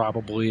dinosaur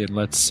probably, and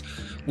let's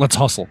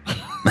hustle.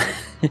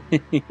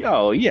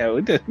 Oh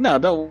yeah, no,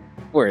 don't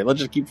worry. Let's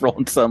just keep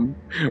rolling some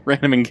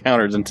random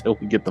encounters until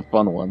we get the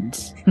fun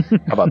ones.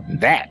 How about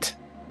that?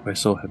 I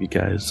still have you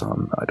guys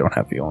on. I don't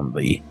have you on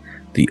the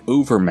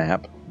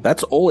overmap.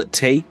 That's all it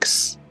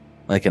takes,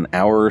 like an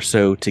hour or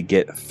so to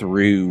get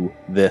through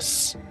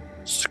this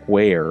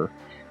square.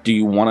 Do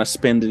you want to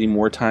spend any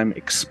more time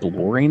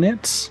exploring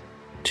it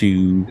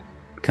to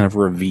kind of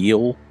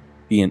reveal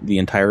the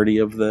entirety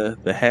of the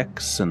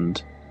hex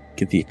and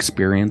get the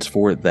experience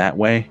for it that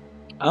way?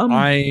 I'm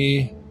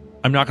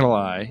not gonna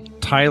lie.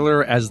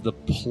 Tyler, as the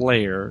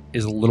player,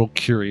 is a little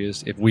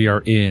curious if we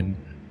are in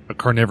a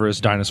carnivorous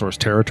dinosaur's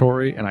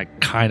territory, and I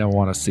kind of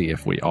want to see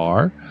if we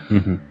are.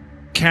 Mm-hmm.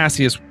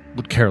 Cassius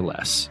would care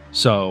less.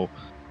 So,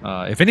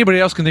 if anybody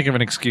else can think of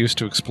an excuse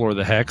to explore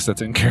the hex,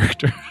 that's in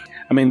character.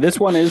 I mean, this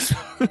one is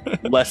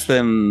less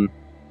than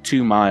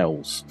 2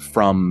 miles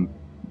from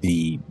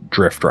the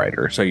Drift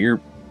Rider, so you're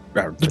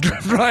the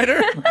Drift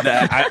Rider.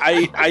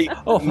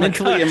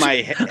 Mentally in my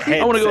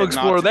head, I want to go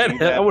explore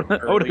that. I want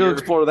to go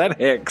explore that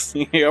hex.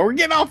 We're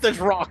getting off this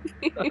rock.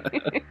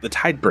 The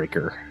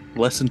Tidebreaker,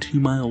 less than 2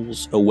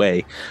 miles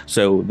away.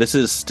 So this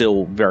is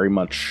still very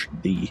much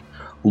the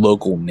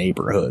local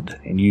neighborhood,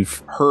 and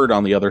you've heard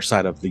on the other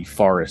side of the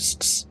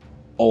forests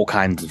all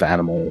kinds of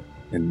animal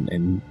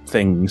and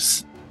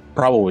things,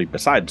 probably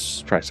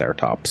besides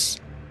Triceratops,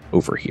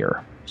 over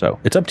here. So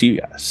it's up to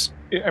you guys.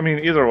 I mean,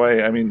 either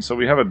way, so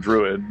we have a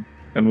druid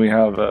and we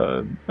have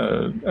a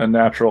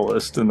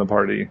naturalist in the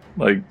party.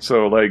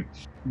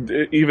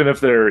 Even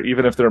if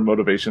their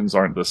motivations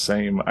aren't the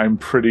same, I'm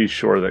pretty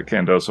sure that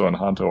Candoso and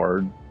Hanto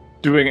are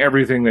doing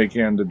everything they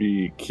can to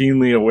be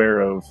keenly aware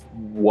of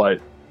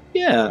what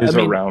is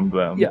around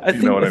them. Yeah, I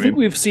think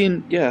we've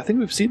seen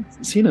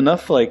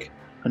enough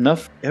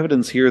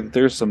evidence here that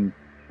there's some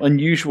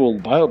unusual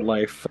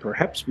wildlife.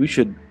 Perhaps we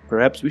should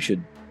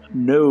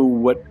know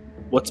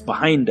what's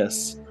behind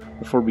us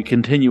before we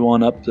continue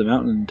on up the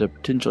mountain to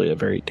potentially a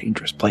very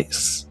dangerous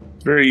place.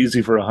 It's very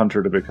easy for a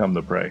hunter to become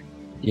the prey.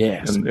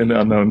 Yes. In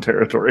unknown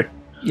territory.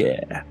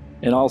 Yeah.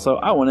 And also,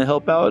 I want to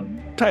help out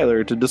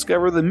Tyler to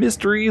discover the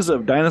mysteries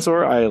of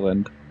Dinosaur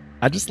Island.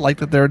 I just like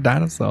that there are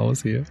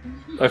dinosaurs here.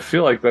 I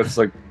feel like that's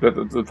like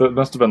that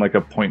must have been like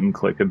a point and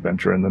click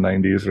adventure in the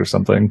 90s or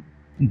something.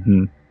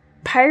 Mm-hmm.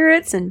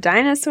 Pirates and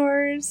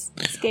dinosaurs.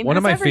 This game One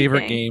of has my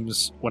favorite everything.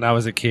 games when I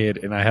was a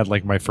kid and I had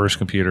like my first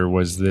computer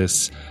was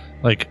this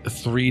like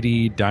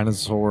 3D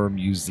dinosaur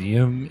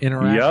museum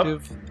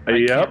interactive.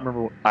 I can't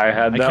remember. I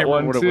had that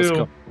one what too. it was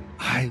called.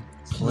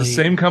 The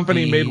same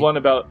company made one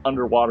about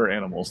underwater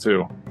animals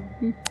too.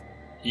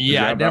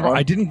 Yeah,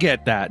 I didn't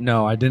get that.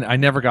 No, I didn't. I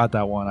never got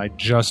that one. I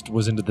just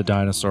was into the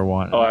dinosaur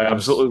one. Oh, I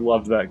absolutely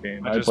loved that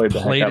game. I just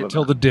played it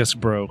till the disc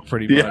broke.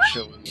 Pretty much.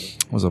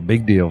 It was a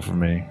big deal for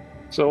me.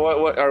 So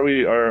what are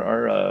we?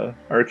 Are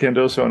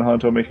Candoso and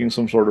Hanto making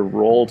some sort of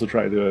roll to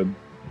try to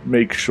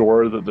make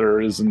sure that there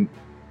isn't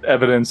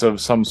evidence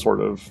of some sort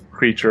of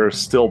creature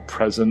still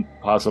present,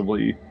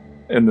 possibly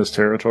in this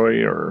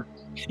territory, or?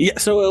 Yeah,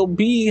 so it'll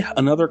be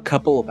another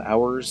couple of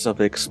hours of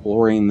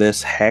exploring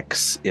this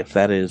hex, if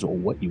that is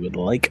what you would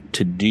like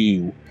to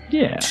do.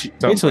 Yeah.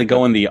 Basically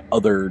go in the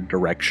other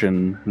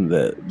direction,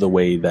 the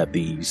way that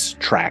these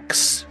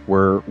tracks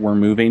were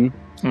moving.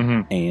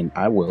 Mm-hmm. And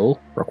I will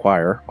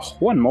require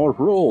one more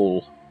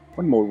roll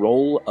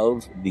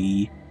of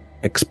the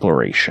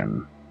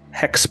exploration.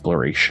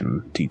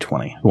 Hexploration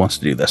D20. Who wants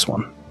to do this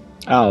one?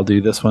 I'll do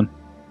this one.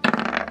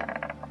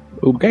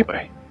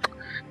 Okay.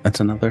 That's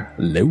another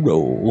low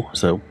roll.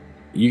 So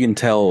you can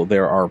tell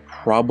there are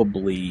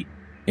probably,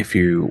 if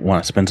you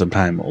want to spend some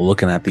time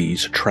looking at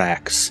these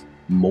tracks,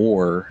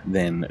 more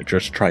than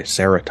just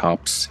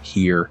Triceratops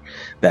here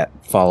that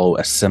follow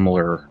a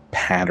similar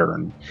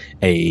pattern.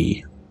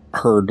 A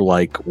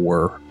herd-like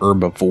or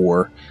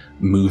herbivore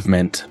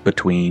movement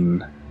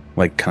between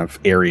like kind of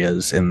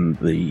areas in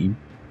the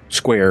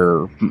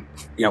square,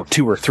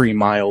 2 or 3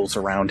 miles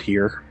around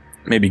here.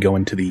 Maybe go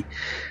into the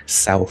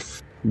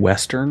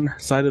southwestern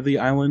side of the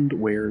island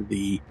where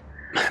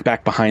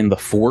back behind the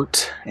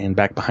fort and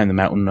back behind the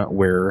mountain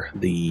where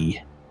the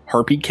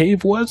Harpy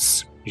Cave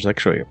was. There's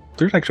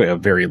actually a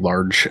very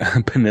large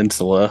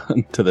peninsula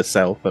to the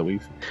south that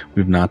we've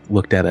not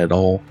looked at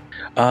all.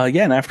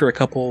 And after a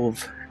couple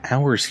of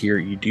hours here,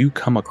 you do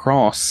come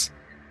across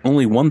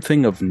only one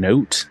thing of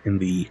note in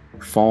the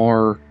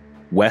far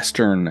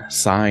western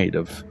side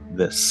of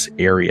this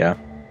area,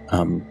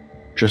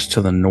 just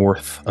to the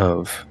north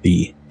of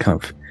the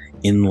kind of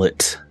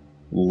inlet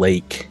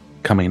lake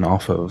coming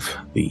off of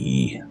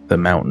the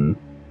mountain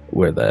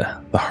where the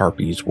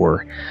harpies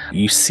were.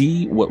 You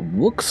see what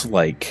looks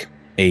like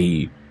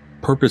a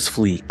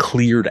purposefully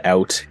cleared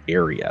out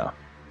area.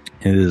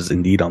 It is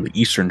indeed on the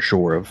eastern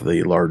shore of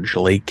the large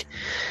lake,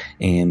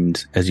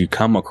 and as you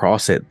come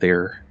across it,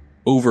 they're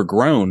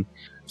overgrown.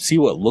 See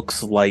what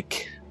looks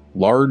like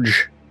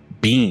large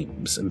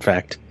beams. In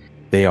fact,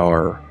 they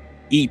are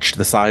each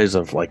the size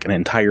of like an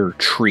entire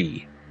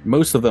tree.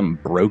 Most of them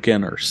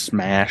broken or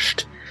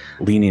smashed,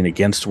 leaning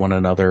against one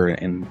another,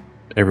 and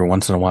every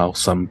once in a while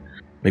some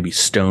maybe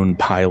stone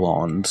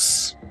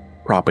pylons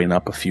propping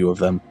up a few of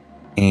them.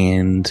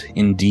 And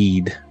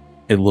indeed,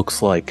 it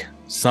looks like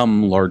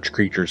some large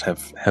creatures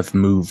have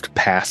moved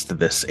past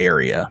this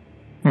area.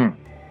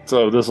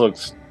 So this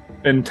looks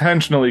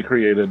intentionally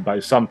created by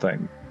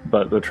something,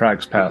 but the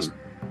tracks passed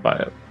by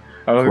it.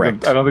 I don't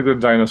think the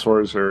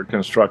dinosaurs are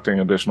constructing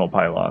additional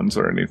pylons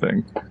or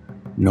anything.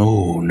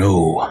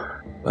 No.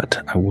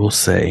 But I will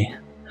say,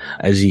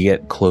 as you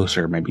get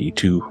closer, maybe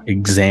to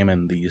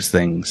examine these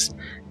things,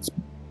 it's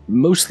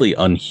mostly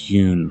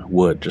unhewn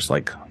wood, just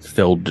like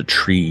felled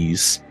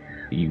trees.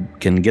 You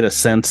can get a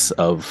sense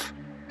of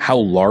how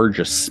large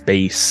a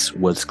space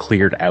was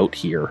cleared out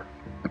here.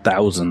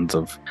 Thousands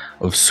of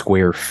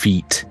square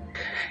feet.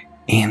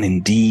 And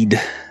indeed,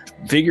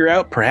 figure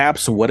out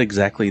perhaps what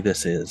exactly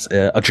this is.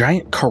 A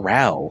giant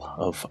corral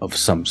of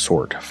some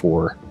sort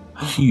for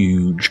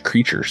huge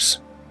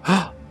creatures.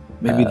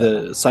 Maybe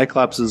the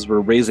Cyclopses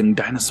were raising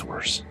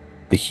dinosaurs.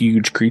 The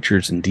huge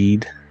creatures,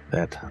 indeed,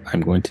 that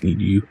I'm going to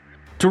need you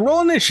to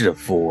roll initiative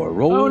for.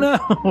 Roll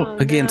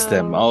against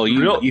them. Oh,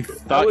 you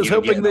thought you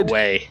were getting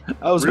away.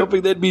 I was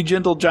hoping they'd be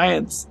gentle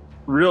giants.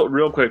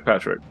 Real quick,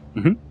 Patrick.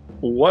 Mm-hmm.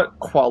 What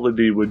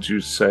quality would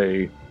you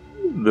say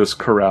this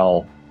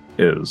corral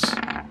is?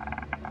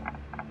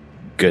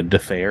 Good to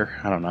fair.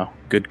 I don't know.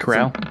 Good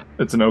corral?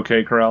 It's an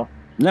okay corral?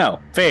 No,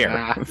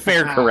 fair.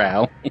 Fair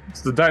corral.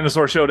 It's the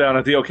dinosaur showdown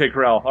at the OK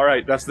Corral. All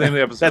right, that's the name of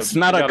the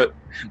episode.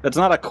 That's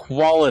not a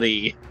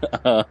quality.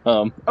 Yeah,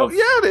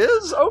 it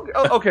is.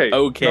 Okay.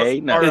 Okay.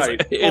 No, all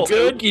right. It's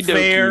good.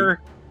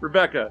 Fair.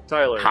 Rebecca,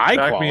 Tyler, high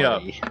back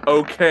quality. me up.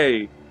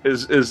 Okay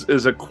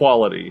is a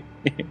quality.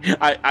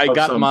 I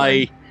got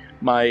something.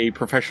 my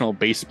professional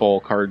baseball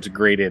cards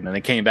graded, and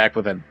it came back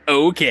with an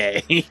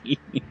okay.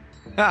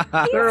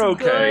 They're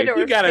okay.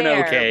 You got an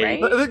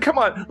okay. Right? Come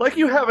on, like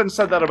you haven't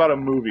said that about a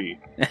movie.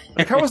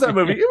 Like, how was that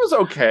movie? It was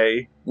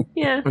okay.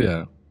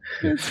 Yeah.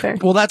 That's fair.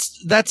 Well,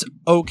 that's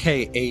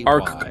okay.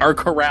 Our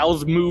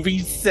corrals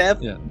movies,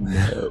 Seth? Yeah.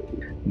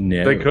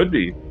 No. They could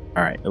be.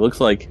 All right. It looks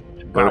like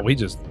Bert we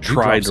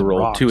tried to roll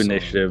rocks, 2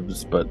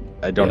 initiatives, but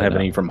I don't have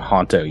any from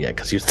Honto yet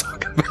because he was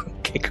talking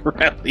about kick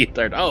around the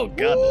entire. Oh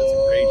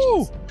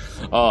goodness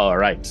gracious! All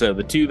right, so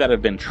the 2 that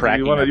have been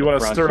tracking. You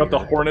want to stir up the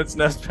hornet's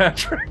nest,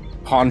 Patrick?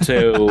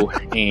 Honto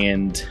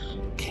and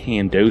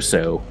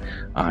Candoso,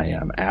 I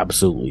am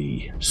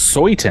absolutely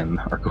certain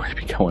are going to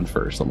be going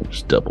first. Let me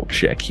just double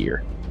check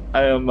here.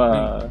 I am.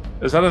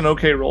 Is that an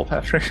okay roll,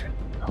 Patrick?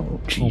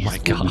 Oh, geez, oh my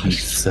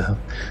gosh!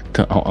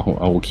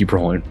 I will keep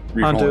rolling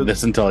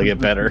this until I get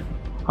better.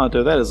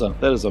 Honto,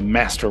 that is a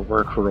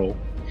masterwork roll.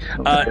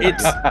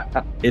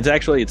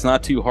 It's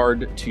not too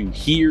hard to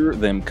hear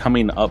them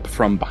coming up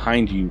from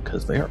behind you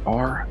because there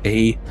are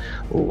a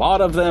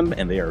lot of them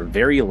and they are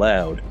very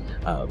loud.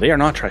 They are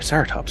not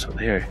Triceratops, so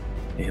they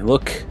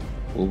look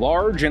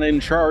large and in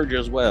charge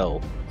as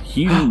well.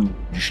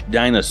 Huge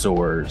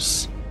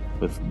dinosaurs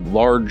with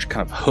large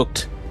kind of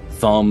hooked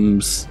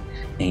thumbs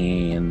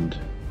and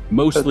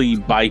mostly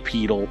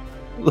bipedal.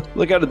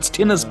 Look out, it's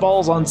tennis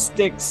balls on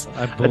sticks.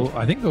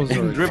 I think those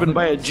are driven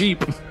by a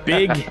Jeep.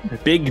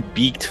 Big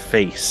beaked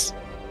face.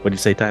 What did you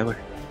say, Tyler?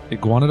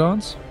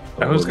 Iguanodons?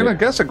 I was going to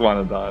guess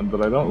Iguanodon,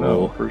 but I don't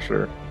know for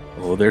sure.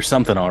 Oh, there's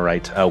something all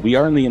right. We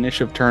are in the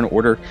initiative turn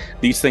order.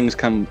 These things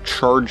come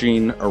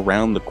charging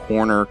around the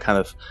corner, kind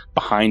of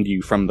behind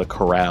you from the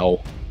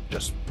corral,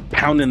 just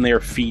pounding their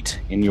feet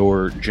in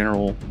your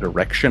general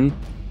direction.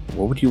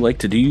 What would you like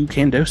to do,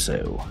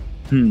 Candoso?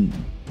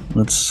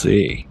 Let's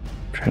see.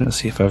 I'm trying to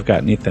see if I've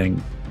got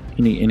anything,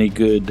 any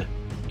good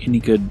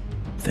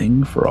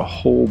thing for a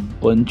whole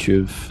bunch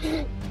of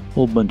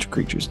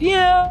creatures.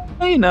 Yeah,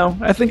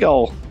 I think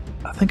I'll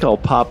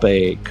pop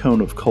a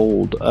cone of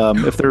cold.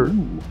 If they're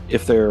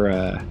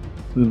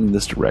moving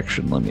this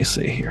direction, let me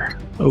see here.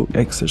 Oh,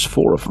 there's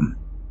 4 of them.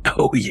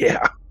 Oh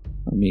yeah.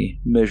 Let me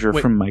measure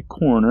from my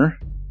corner.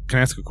 Can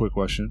I ask a quick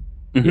question?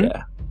 Mm-hmm.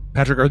 Yeah,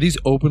 Patrick, are these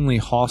openly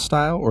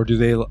hostile, or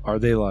are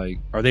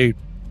they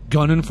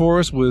gunning for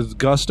us with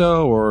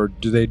gusto, or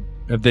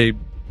are they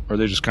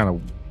just kind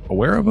of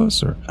aware of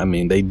us? Or I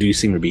mean, they do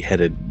seem to be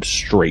headed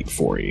straight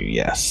for you.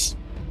 Yes.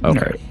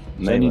 Okay.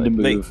 So they need to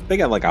move. They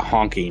got like a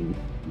honking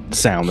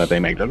sound that they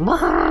make.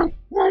 Yeah.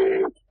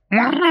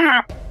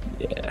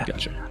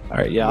 Gotcha. All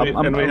right. Yeah.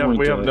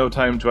 We have no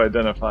time to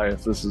identify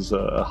if this is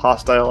a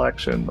hostile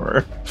action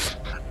or.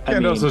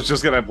 Candoso's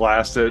just gonna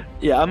blast it.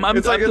 Yeah,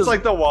 it's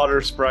like the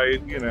water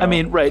sprite, I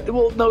mean, right?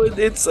 Well, no,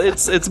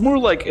 it's more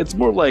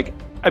like.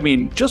 I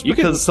mean, just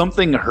because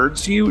something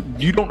hurts you,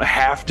 you don't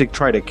have to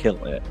try to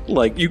kill it.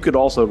 Like, you could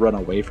also run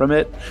away from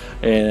it.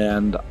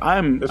 And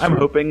I'm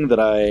hoping that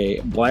I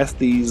blast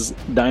these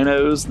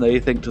dinos and they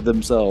think to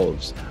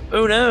themselves,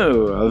 "Oh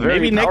no, a very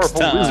maybe next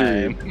powerful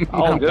time wizard.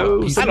 I'll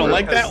go." I don't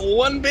like that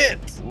one bit.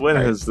 When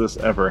has this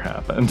ever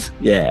happened?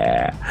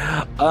 Yeah.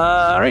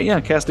 All right. Yeah.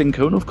 Casting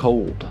Cone of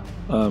Cold.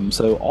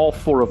 So all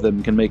 4 of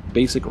them can make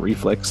basic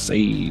reflex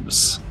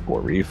saves.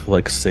 Or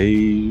reflex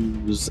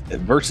saves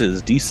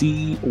versus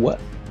DC what?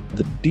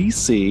 The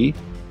DC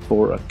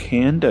for a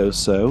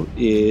Candoso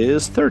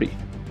is 30.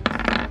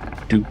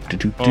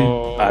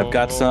 I've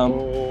got some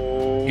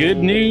good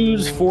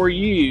news for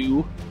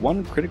you.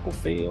 1 critical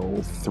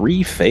fail,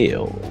 3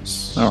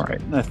 fails. All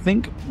right. I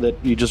think that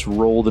you just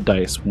roll the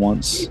dice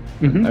once.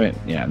 Mm-hmm. I mean,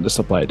 yeah, just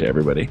apply it to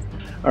everybody.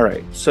 All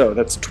right. So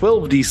that's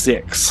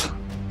 12d6.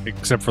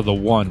 Except for the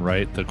 1,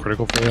 right? The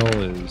critical fail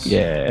is.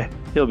 Yeah,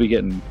 he'll be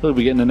getting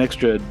an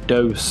extra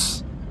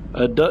dose,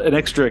 an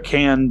extra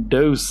can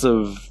dose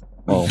of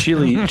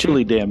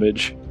chili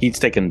damage. He's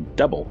taking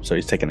double, so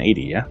he's taking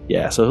 80. Yeah.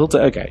 Yeah. So he'll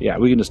take. Okay. Yeah,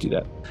 we can just do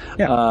that.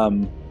 Yeah.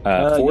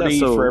 40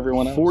 for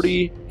everyone else.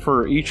 40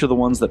 for each of the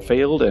ones that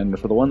failed, and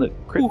for the one that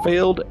crit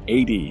failed,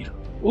 80.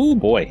 Ooh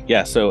boy,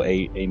 yeah. So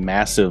a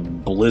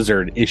massive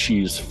blizzard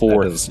issues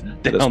forth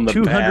down the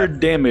 200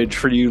 damage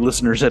for you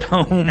listeners at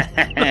home.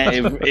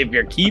 if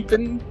you're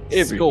keeping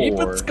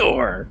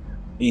score.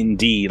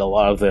 Indeed, a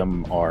lot of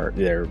them are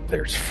there.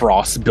 There's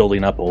frost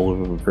building up all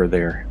over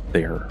their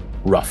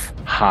rough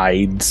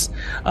hides.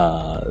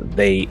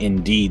 They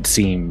indeed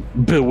seem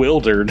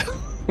bewildered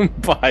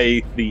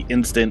by the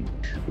instant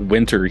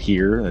winter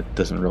here. That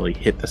doesn't really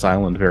hit this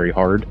island very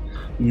hard.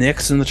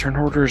 Next in the turn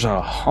order is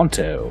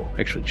Honto.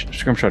 Actually,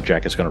 Scrimshaw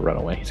Jack is going to run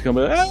away. He's going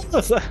to be,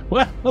 this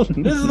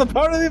is the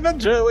part of the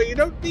adventure where you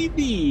don't need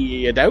me,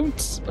 you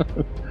don't.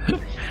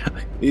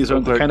 These are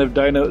the kind of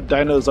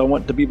dinos I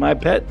want to be my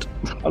pet.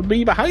 I'll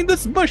be behind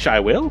this bush, I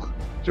will.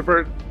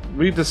 Jabert,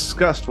 we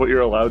discussed what you're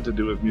allowed to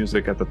do with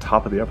music at the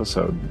top of the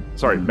episode.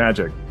 Sorry,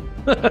 magic.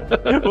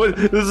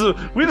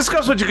 We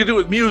discussed what you could do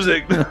with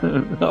music.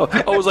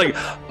 I was like,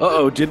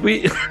 did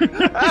we?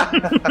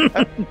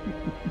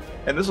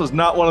 And this was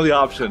not one of the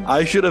options.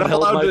 I should have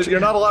held my... You're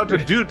not allowed to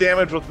do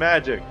damage with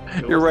magic.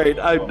 You're right.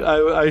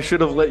 I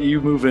should have let you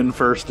move in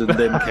first and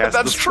then cast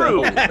That's the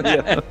spell. true.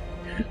 Yeah.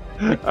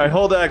 I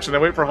hold action. I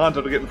wait for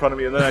Honto to get in front of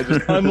me, and then I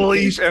just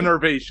unleash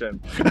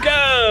enervation.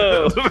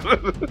 Go!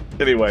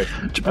 Anyway.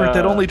 Jabert,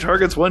 that only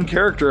targets one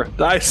character.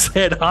 I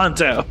said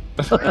Honto.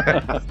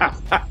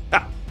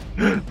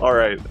 All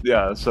right.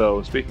 Yeah,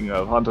 so speaking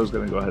of, Honto's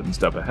going to go ahead and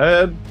step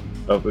ahead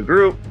of the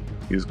group.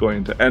 He's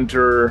going to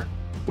enter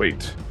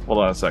Wait, hold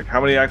on a sec.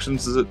 How many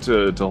actions is it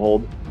to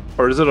hold?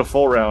 Or is it a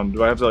full round?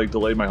 Do I have to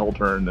delay my whole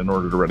turn in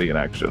order to ready an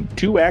action?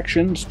 2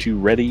 actions to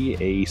ready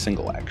a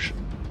single action.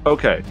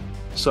 Okay.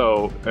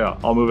 So, yeah,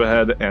 I'll move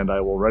ahead and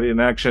I will ready an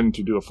action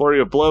to do a flurry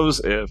of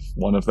blows if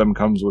one of them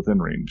comes within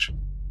range.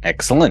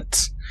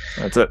 Excellent.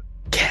 That's it.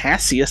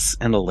 Cassius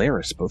and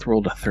Alaris both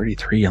rolled a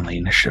 33 on the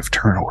initiative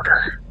turn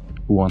order.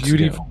 Who wants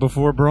Beauty to go?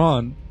 before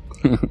brawn.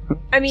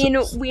 I mean,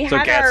 we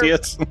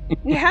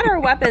had our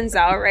weapons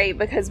out, right?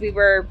 Because we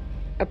were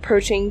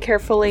approaching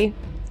carefully.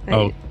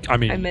 I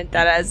meant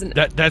that as an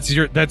that's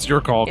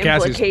your call.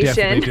 Cassius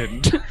definitely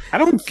didn't. I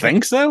don't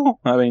think so.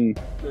 I mean,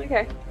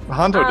 okay.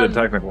 Hanto did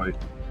technically.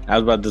 I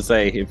was about to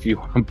say, if you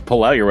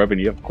pull out your weapon,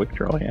 you have a quick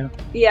draw, yeah.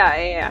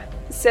 Yeah.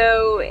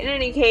 So, in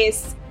any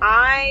case,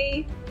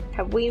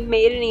 have we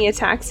made any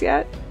attacks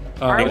yet?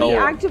 Are we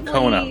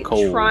actively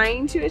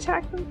trying to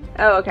attack them?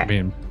 Oh, okay. I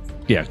mean,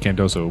 yeah,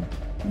 Candoso.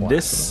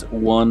 This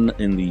one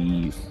in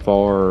the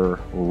far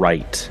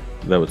right,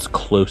 though it's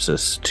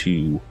closest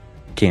to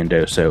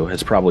Candoso,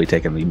 has probably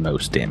taken the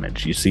most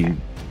damage. You see,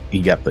 he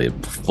got the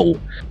full,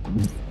 I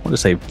want to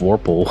say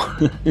vorpal,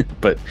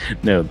 but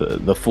no,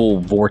 the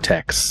full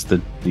vortex,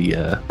 the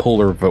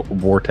polar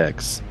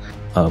vortex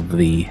of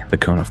the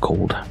cone of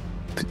cold.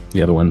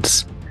 The other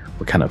ones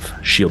were kind of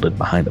shielded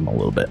behind him a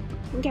little bit.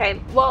 Okay,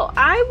 well,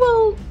 I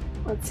will,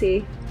 let's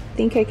see, I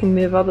think I can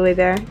move all the way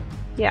there.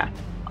 Yeah.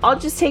 I'll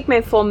just take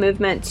my full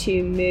movement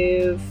to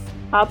move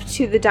up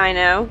to the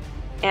dino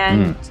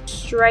and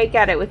strike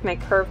at it with my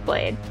curve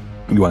blade.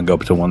 You want to go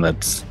up to one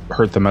that's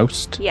hurt the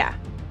most? Yeah.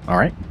 All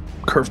right.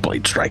 Curve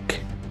blade strike.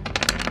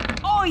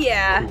 Oh,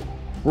 yeah.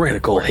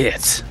 Critical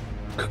hit.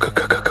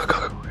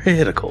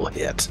 Critical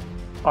hit.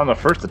 On the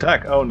first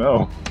attack. Oh,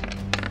 no.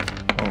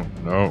 Oh,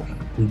 no.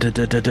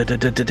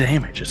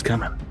 Damage is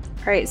coming.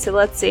 All right, so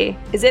let's see.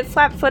 Is it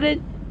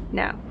flat-footed?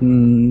 No.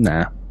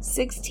 Nah.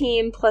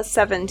 16 plus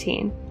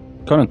 17.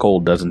 Cone of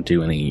Cold doesn't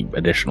do any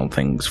additional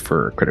things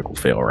for critical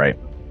fail, right?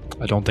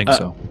 I don't think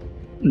so.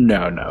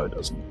 No, it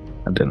doesn't.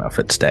 I don't know if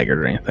it's staggered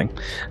or anything.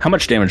 How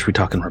much damage are we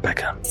talking,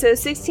 Rebecca? So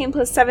 16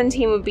 plus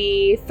 17 would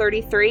be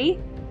 33,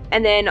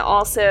 and then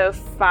also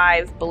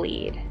 5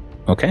 bleed.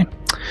 Okay.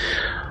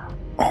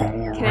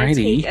 Alrighty. Can I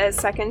take a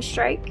second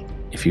strike?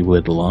 If you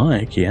would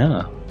like,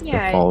 yeah.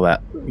 Yeah.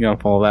 You gonna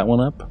follow that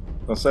one up?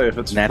 I'll say if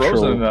it's Natural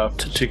frozen enough,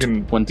 she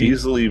can 20.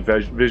 easily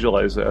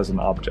visualize it as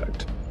an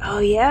object. Oh,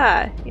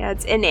 yeah. Yeah,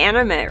 it's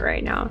inanimate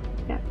right now.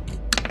 Yeah.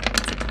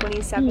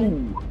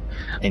 27. Ooh.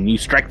 And you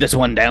strike this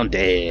one down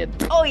dead.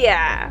 Oh,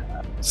 yeah.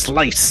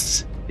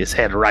 Slice his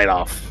head right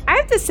off. I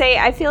have to say,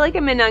 I feel like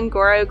I'm in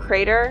Ungoro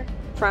Crater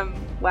from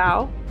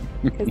WoW.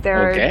 Because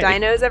there are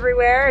dinos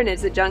everywhere, and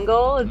it's a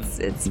jungle.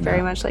 It's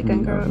very much like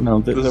Ungoro. No,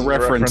 the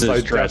reference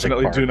is Jurassic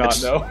Park. I definitely do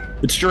not know.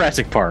 It's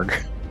Jurassic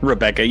Park,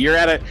 Rebecca.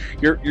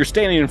 You're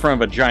standing in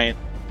front of a giant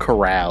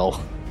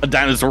corral. A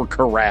dinosaur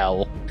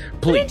corral.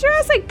 Please. But in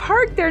Jurassic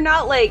Park, they're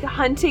not like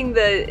hunting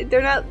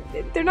they're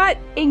not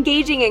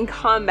engaging in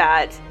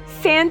combat.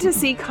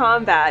 Fantasy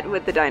combat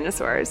with the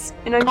dinosaurs.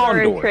 In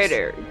Ungoro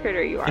Crater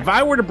you are. If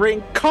I were to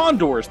bring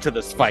condors to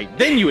this fight,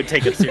 then you would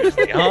take it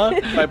seriously, huh?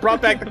 If I brought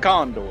back the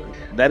condors.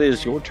 That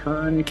is your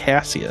turn,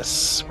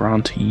 Cassius. We're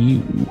on to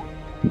you.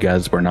 You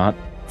guys were not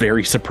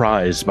very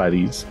surprised by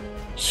these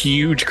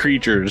huge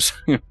creatures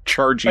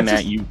charging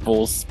at you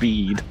full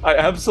speed. I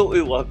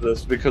absolutely love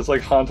this because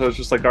Hanto's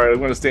just like, all right, I'm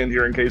going to stand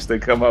here in case they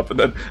come up, and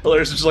then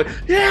Hilarious is just like,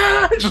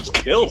 yeah, just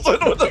kills it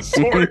with a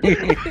sword.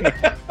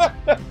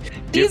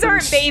 These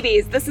aren't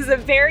babies. This is a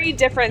very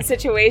different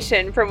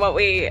situation from what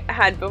we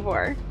had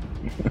before.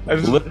 I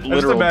just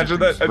imagine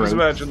that. I just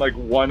imagine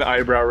one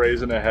eyebrow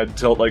raise and a head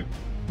tilt,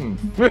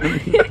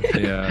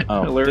 Yeah.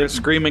 Hilarious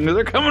screaming,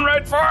 they're coming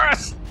right for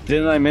us!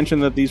 Didn't I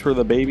mention that these were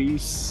the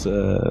babies?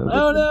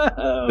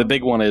 No! The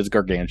big one is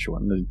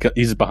gargantuan.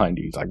 He's behind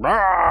you. He's like,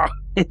 "Rah!"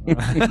 Wait,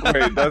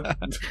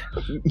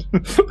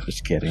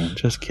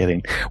 Just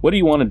kidding. What do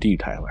you want to do,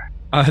 Tyler?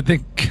 I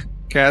think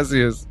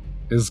Cassius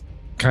is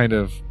kind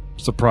of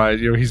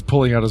surprised. He's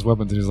pulling out his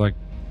weapons and he's like,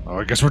 "Oh,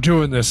 I guess we're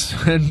doing this."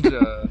 And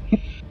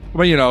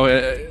but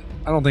I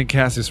don't think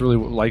Cassius really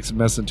likes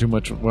messing too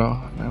much.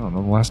 Well, I don't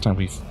know. The last time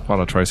we fought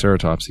a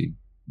Triceratops, he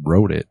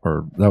rode it,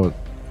 or that was.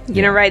 You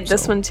gonna ride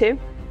this one too?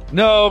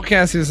 No,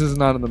 Cassius is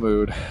not in the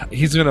mood.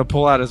 He's gonna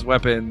pull out his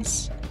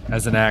weapons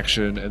as an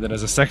action, and then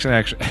as a second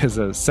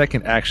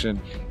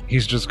action,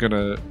 he's just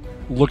gonna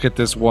look at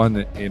this one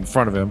in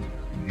front of him.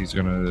 He's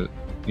gonna,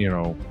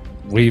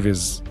 wave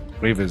his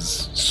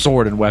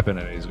sword and weapon,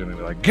 and he's gonna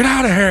be like, "Get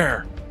out of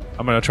here!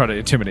 I'm gonna try to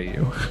intimidate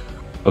you."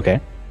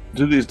 Okay.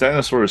 Do these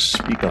dinosaurs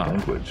speak a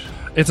language?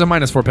 It's a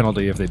 -4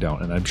 penalty if they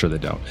don't, and I'm sure they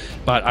don't.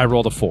 But I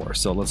rolled a 4,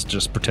 so let's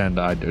just pretend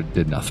I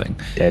did nothing.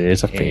 That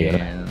is a fail.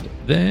 And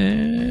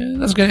then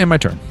that's going to end my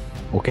turn.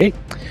 Okay.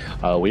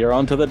 We are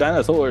on to the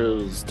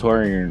dinosaurs'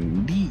 turn.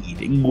 Indeed.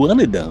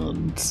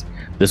 Iguanodons.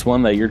 This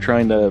one that you're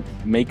trying to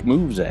make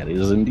moves at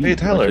is indeed. Hey,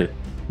 Tyler.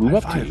 Move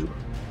up to.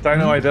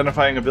 Dino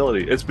identifying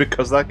ability. It's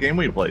because of that game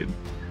we played.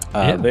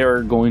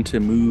 They're going to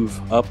move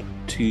up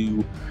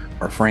to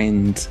our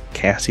friends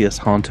Cassius,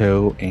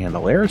 Hanto, and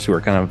Alaris, who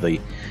are kind of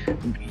the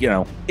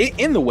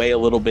in the way a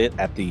little bit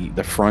at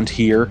the front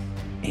here,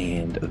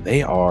 and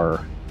they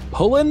are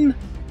pulling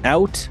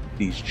out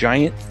these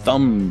giant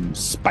thumb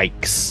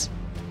spikes.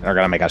 They're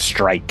gonna make a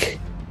strike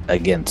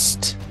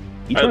against.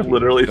 I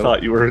literally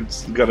thought you were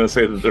gonna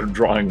say that they're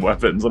drawing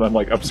weapons, and I'm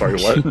like, I'm sorry,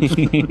 what?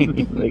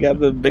 They got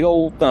the big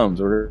old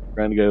thumbs. We're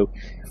trying to go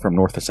from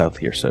north to south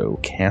here. So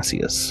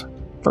Cassius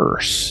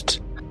first,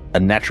 a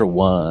natural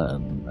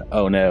 1.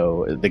 Oh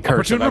no, the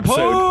curse of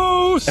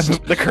episode.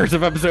 The curse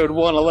of episode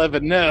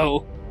 111.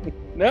 No.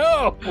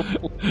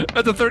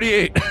 That's a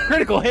 38.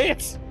 Critical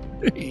hits.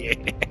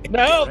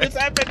 No, this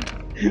happened.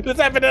 This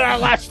happened in our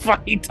last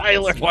fight,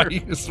 Tyler.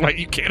 That's why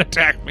you can't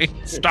attack me.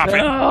 Stop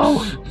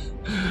it.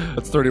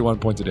 That's 31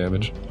 points of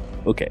damage.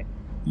 Okay.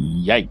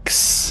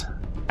 Yikes.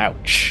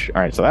 Ouch.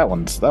 All right, so that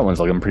one's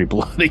looking pretty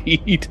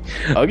bloodied.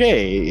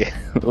 Okay,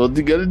 we're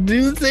gonna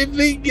do the same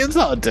thing against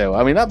Honto.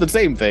 I mean, not the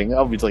same thing.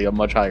 Obviously, a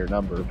much higher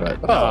number,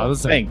 but the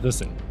same.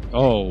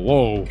 Oh,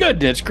 whoa!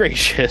 Goodness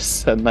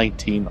gracious! A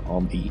 19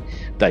 on the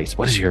dice.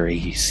 What is your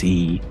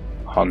AC,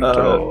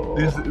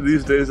 Honto?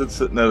 These days, it's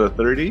sitting at a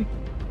 30.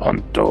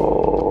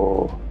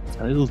 Honto.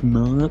 That is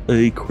not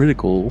a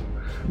critical.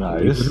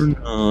 Nice.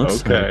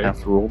 Okay. I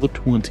have to roll the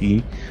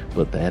 20,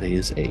 but that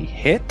is a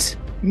hit.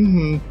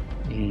 Mm-hmm.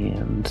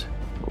 And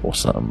roll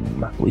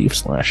some, I believe,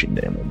 slashing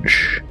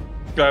damage.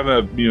 I'm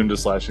immune to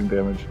slashing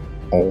damage.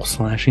 All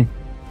slashing?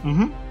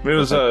 Mm-hmm. It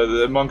was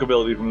a monk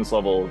ability from this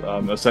level,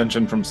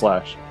 Ascension from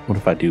Slash. What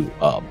if I do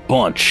a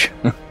bunch?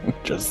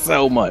 Just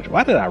so much.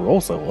 Why did I roll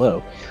so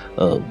low?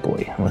 Oh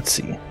boy, let's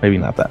see. Maybe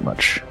not that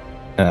much.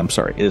 And I'm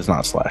sorry, it is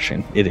not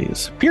slashing. It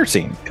is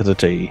piercing, because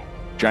it's a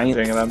giant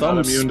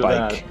thumb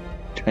spike.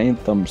 Giant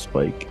thumb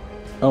spike.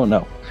 Oh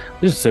no.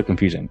 This is so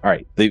confusing.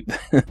 Alright,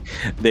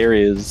 there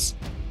is...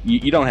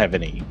 You don't have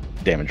any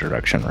damage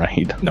reduction,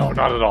 right? No,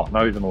 not at all.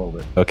 Not even a little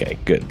bit. Okay,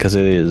 good. Because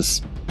it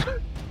is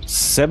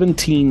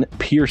 17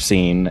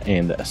 piercing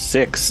and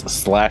 6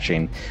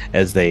 slashing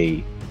as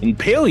they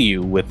impale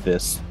you with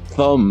this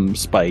thumb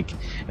spike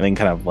and then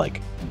kind of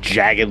like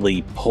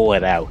jaggedly pull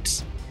it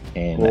out.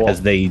 And cool.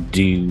 As they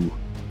do,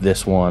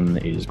 this one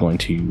is going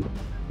to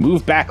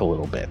move back a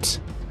little bit.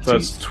 So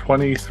it's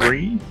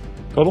 23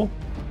 total?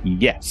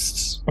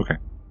 Yes. Okay.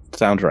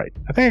 Sounds right.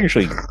 I think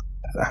actually...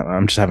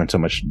 I'm just having so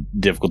much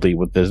difficulty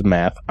with this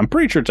math. I'm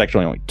pretty sure it's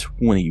actually only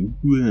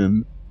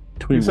 21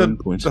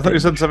 points. I thought you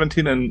said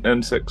 17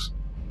 and 6.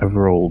 I've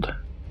rolled.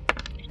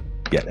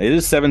 Yeah, it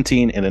is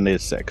 17 and it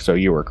is 6, so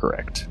you were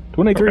correct.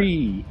 23.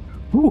 Okay.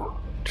 Whew.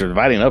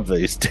 Dividing up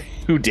these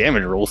 2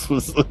 damage rolls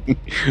was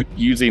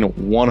using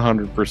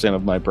 100%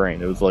 of my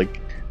brain. It was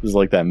like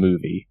that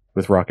movie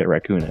with Rocket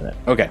Raccoon in it.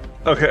 Okay.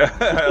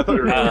 I thought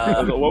you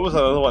were what was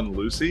the other one?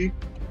 Lucy?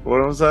 What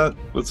was that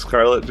with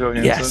Scarlett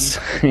Johansson?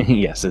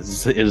 Yes,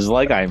 yes, it is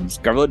like I'm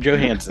Scarlett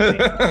Johansson.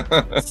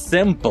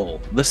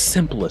 The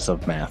simplest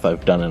of math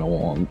I've done in a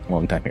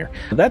long time here.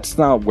 That's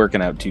not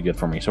working out too good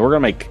for me. So we're gonna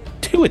make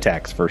 2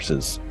 attacks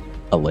versus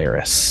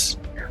Alaris.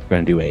 We're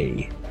gonna do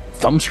a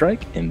thumb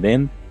strike, and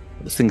then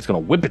this thing's gonna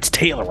whip its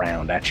tail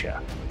around at you.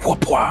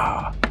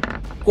 Whoop-wah!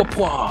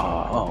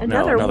 Whoop-wah! Oh,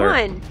 another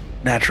one.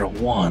 Natural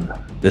 1.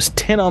 There's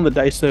 10 on the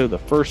dice though. The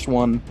first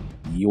one.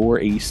 Your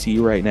AC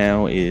right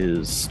now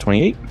is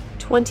 28?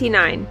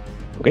 29.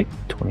 Okay,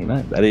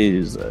 29. That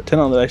is 10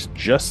 on the dice,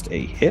 just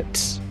a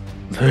hit.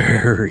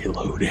 Very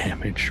low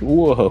damage.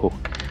 Whoa.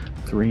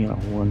 3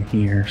 on 1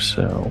 here,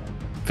 so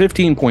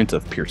 15 points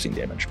of piercing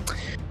damage.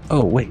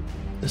 Oh, wait.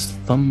 This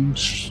thumb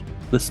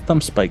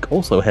spike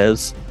also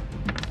has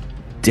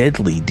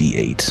deadly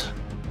D8.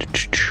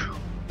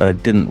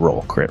 Didn't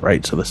roll crit,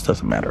 right? So this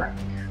doesn't matter.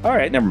 All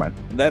right, never mind.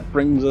 That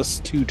brings us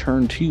to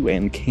turn 2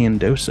 and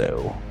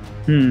Candoso.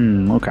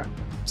 Okay.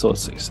 So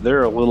let's see. So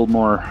they're a little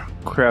more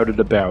crowded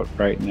about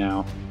right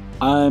now.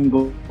 I'm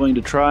going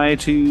to try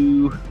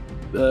to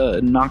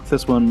knock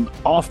this one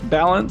off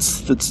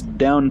balance that's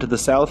down to the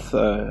south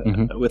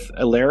with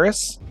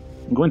Alaris.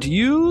 I'm going to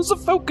use a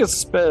focus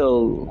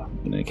spell.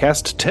 I'm going to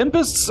cast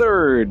Tempest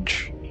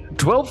Surge.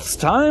 12th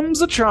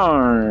time's a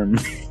charm.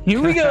 Here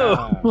we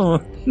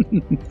go.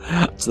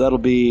 So that'll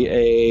be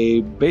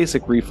a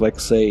basic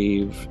reflex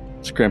save.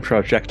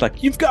 Scrimshaw Jack's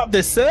like, "You've got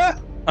this, sir."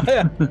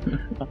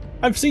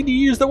 I've seen you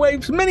use the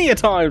waves many a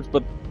times,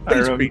 but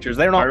these creatures,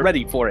 they're not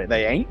ready for it.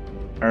 They ain't.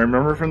 I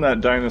remember from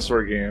that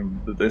dinosaur game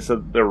that they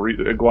said their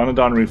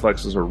iguanodon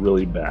reflexes are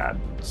really bad.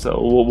 So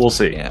we'll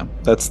see. Yeah,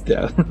 that's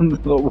if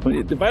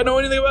I know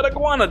anything about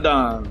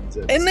iguanodons.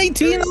 An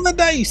 18 on the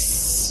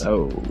dice.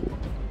 Oh,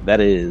 that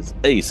is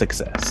a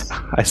success.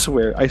 I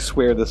swear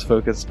this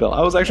focus spell.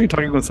 I was actually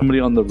talking with somebody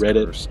on the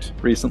Reddit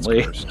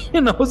recently,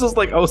 and I was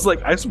like,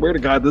 I swear to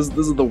God, this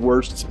is the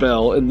worst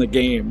spell in the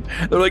game.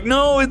 They're like,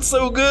 no, it's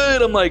so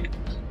good. I'm like,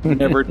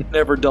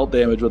 never dealt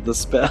damage with this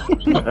spell.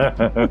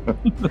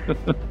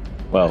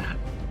 Well,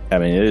 I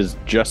mean, it is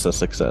just a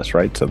success,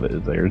 right? So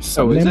there's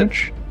some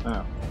damage.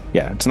 Oh.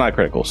 Yeah, it's not a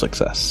critical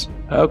success.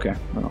 Okay.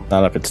 Well.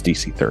 Not if it's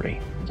DC 30.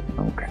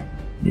 Okay.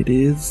 It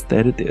is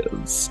that it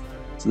is.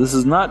 So this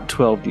is not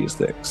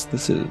 12d6.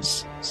 This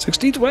is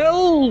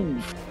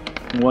 60-12.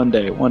 One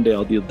day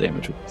I'll deal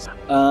damage with this.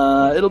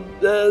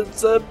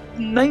 It's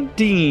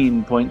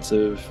 19 points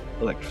of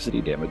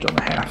electricity damage on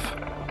the half.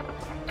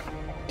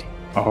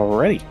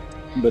 Alrighty.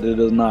 But it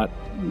is not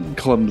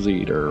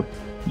clumsy or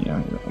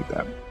anything like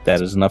that.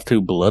 That is enough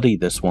to bloody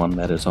this one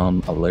that is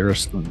on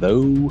Alaris,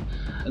 though.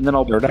 And then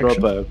I'll put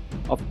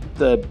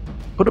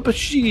up a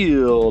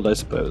shield, I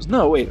suppose.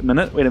 No, wait a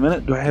minute.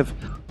 Do I have...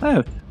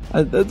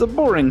 that's a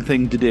boring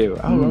thing to do.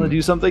 I want to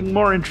do something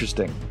more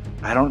interesting.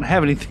 I don't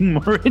have anything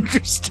more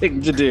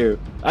interesting to do.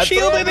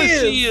 Shield it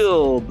is!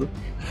 Shield!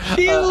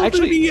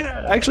 Actually,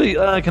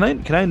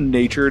 can I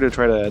nature to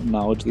try to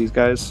acknowledge these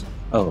guys?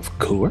 Oh, of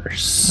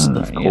course.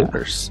 Of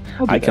course.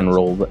 I can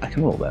roll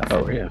that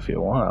for you if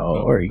you want.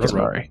 Or you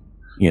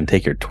can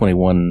take your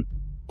 21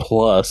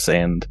 plus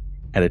and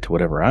add it to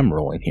whatever I'm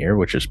rolling here,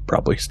 which is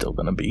probably still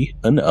going to be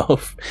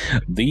enough.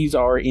 These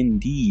are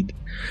indeed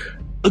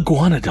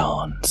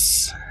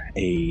iguanodons.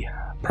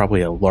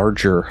 Probably a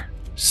larger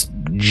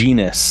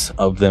genus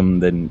of them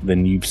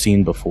than you've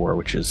seen before,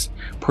 which is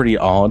pretty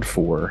odd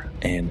for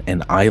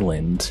an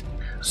island.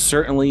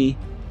 Certainly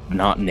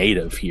not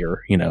native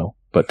here,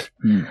 but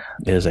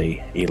is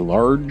a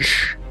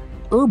large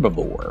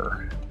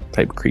herbivore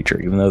type creature,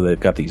 even though they've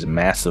got these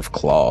massive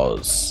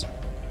claws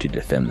to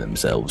defend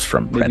themselves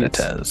from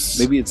predators.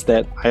 Maybe it's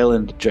that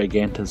island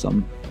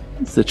gigantism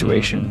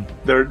situation.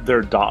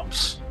 They're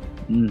dops.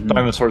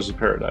 Dinosaurs of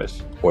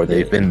paradise. Or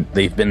they've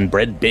been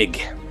bred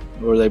big.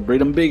 Or they breed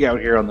them big out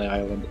here on the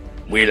island.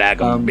 We like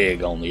them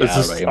big on the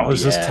island.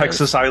 Is this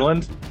Texas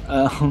Island?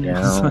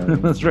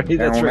 That's right.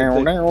 They're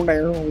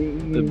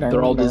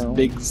all just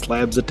big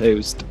slabs of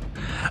toast.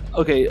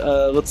 Okay,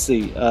 let's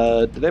see.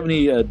 Do they have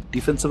any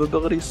defensive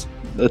abilities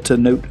to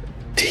note?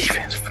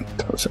 Defense?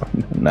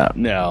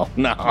 No,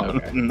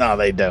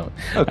 they don't.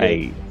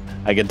 Okay.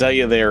 I can tell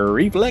you their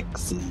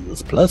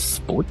reflexes plus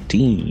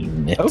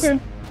 14. Okay.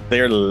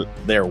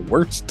 Their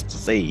worst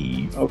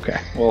save. Okay.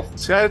 Well,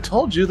 see, I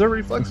told you their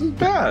reflex is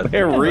bad.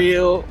 They're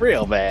real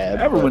bad.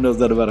 Everyone knows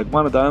that about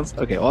iguanodons.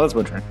 Okay, well, that's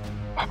my turn.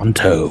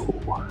 Ponto.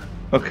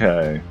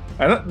 Okay.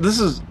 This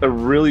is a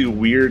really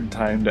weird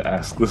time to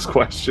ask this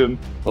question.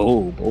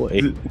 Oh,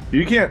 boy.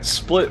 You can't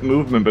split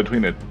movement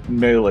between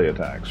melee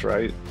attacks,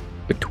 right?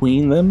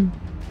 Between them?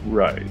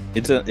 Right.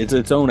 It's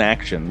its own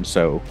action,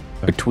 so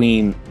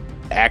between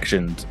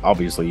actions,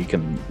 obviously you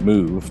can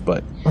move,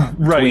 but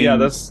right, yeah,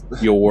 that's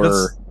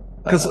your...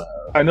 Because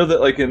I know that,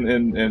 like,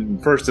 in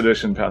first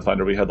edition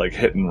Pathfinder, we had, like,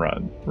 hit and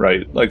run,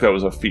 right? Like, that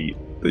was a feat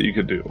that you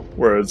could do,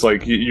 where it's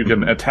like you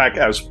can attack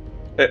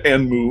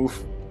and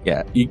move.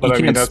 Yeah, you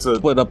can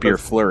split up your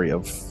flurry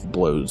of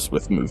blows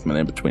with movement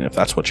in between, if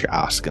that's what you're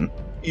asking.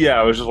 Yeah,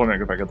 I was just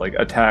wondering if I could, like,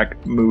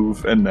 attack,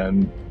 move, and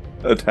then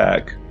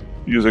attack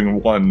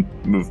using one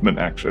movement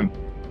action.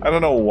 I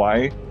don't know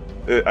why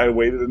I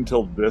waited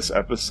until this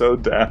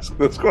episode to ask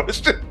this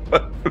question,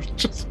 but I was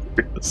just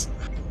curious.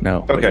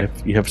 No, okay.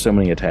 You have so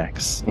many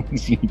attacks.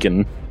 You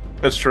can...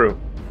 That's true.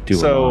 Do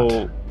a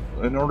lot.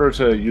 In order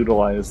to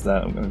utilize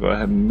that, I'm going to go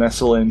ahead and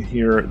nestle in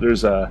here.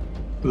 There's for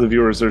the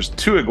viewers, there's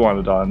two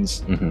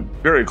iguanodons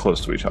very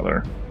close to each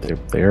other.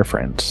 They're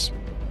friends.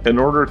 In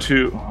order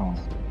to... Oh,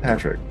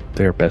 Patrick.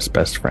 They're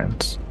best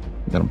friends.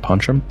 You gonna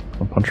punch them?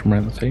 Punch them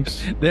right in the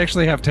face? They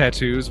actually have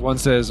tattoos. One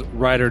says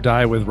 "Ride or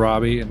Die with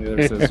Robby," and the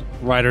other says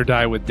 "Ride or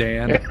Die with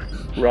Dan."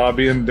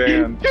 Robby and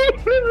Dan.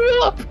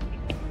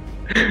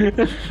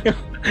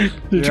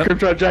 The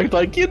Scripture Jack's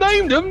like, you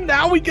named him,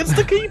 now he gets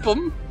to keep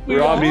him.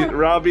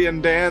 Robby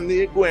and Dan,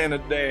 the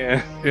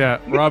iguanadan. Yeah,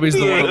 Robby's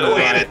the one on the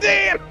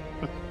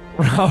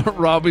right.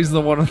 Robby's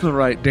the one on the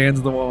right.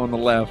 Dan's the one on the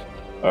left.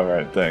 All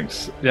right,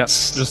 thanks.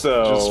 Yes, just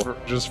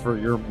for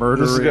your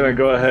murder. This is gonna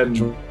go ahead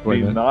and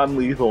be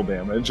non-lethal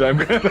damage. I'm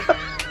gonna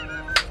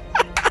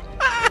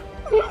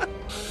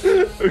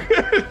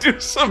do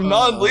some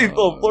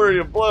non-lethal flurry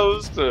of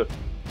blows to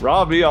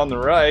Robby on the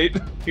right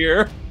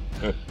here.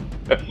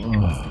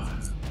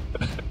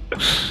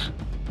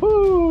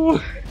 Woo!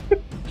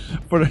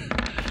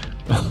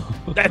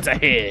 That's a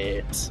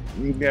hit.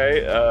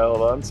 Okay,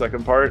 hold on.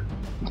 Second part.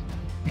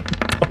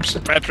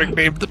 Patrick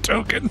named the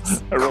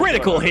tokens.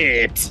 Critical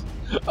hit.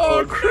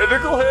 Oh,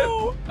 critical hit.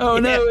 Oh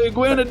no,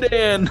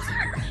 iguanadan.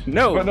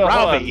 No,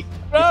 Robby.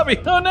 Robby.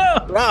 Oh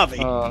no, Robby.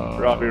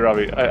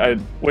 Robby. I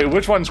wait.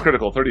 Which one's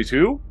critical?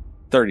 32.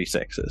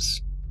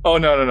 36s. Oh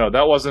no.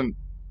 That wasn't.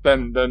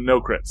 Then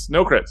no crits.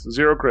 No crits.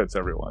 0 crits.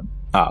 Everyone.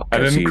 Oh, I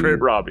didn't crit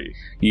Robby.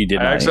 You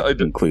did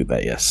not include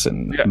that, yes.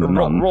 And yeah,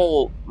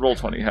 roll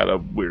 20 had a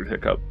weird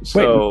hiccup.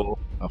 So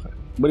okay.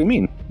 What do you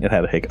mean? It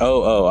had a hiccup.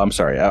 Oh, I'm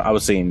sorry. I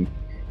was saying,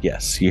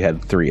 yes, you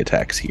had 3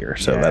 attacks here,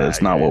 so that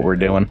is not what we're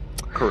doing.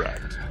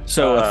 Correct.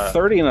 So a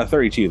 30 and a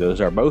 32,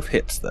 those are both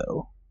hits,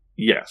 though.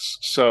 Yes.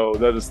 So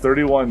that is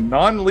 31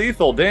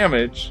 non-lethal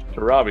damage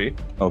to Robby.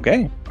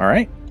 Okay. All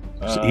right.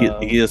 So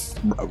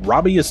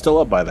Robby is still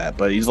up by that,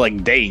 but he's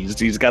like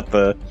dazed. He's got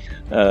the,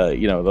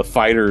 the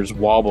fighter's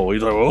wobble.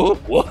 He's like, oh,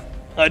 what?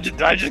 I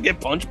just get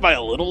punched by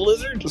a little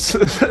lizard?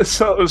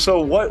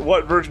 So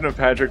what version of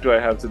Patrick do I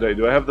have today?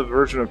 Do I have the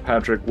version of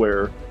Patrick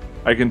where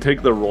I can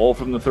take the roll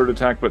from the third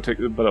attack, but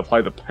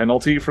apply the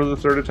penalty for the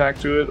third attack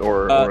to it,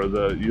 or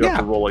you have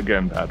to roll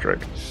again, Patrick.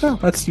 Well,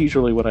 that's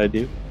usually what I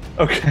do.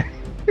 Okay.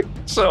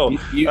 So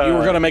you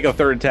were going to make a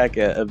third attack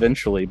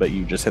eventually, but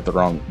you just hit the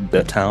wrong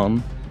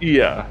town.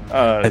 Yeah.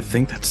 I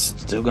think that's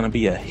still going to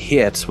be a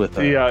hit with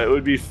a... Yeah, it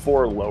would be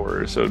 4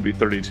 lower, so it would be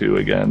 32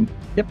 again.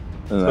 Yep.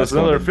 So that's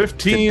another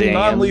 15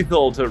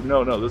 non-lethal to...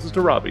 No, this is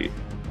to Robby.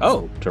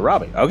 Oh, to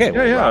Robby. Okay.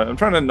 Yeah, yeah. I'm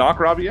trying to knock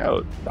Robby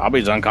out.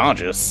 Robby's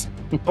unconscious.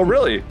 Oh,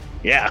 really?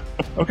 Yeah.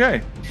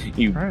 Okay.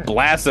 You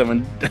blast him,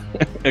 and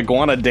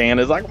Iguana Dan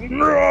is like,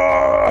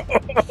 no!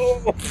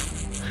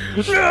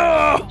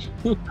 No!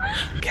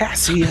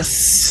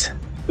 Cassius.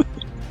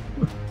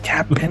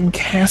 Captain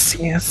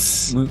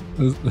Cassius.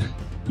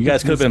 You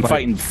guys could have been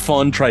fighting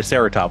fun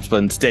Triceratops, but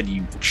instead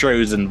you've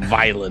chosen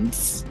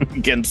violence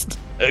against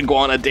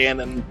Iguana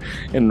Dan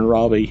and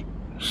Robby.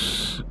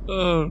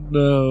 Oh,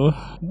 no.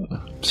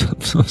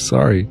 I'm so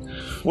sorry.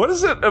 What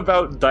is it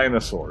about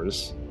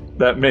dinosaurs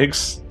that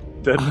makes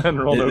Dead Men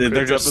Roll No Crits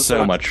They're just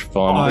so much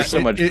fun. They're so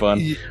much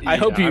fun. I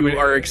hope you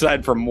are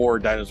excited for more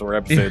dinosaur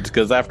episodes,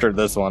 because after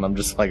this one, I'm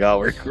just like, oh,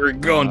 we're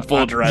going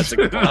full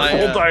Jurassic Park.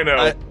 Full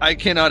dino. I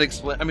cannot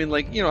explain. I mean,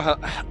 like, you know, how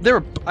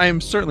I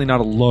am certainly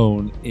not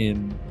alone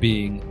in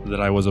being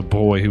that I was a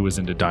boy who was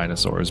into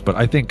dinosaurs, but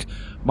I think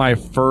my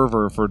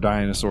fervor for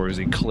dinosaurs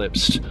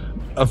eclipsed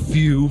a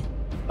few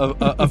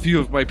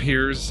of my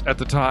peers at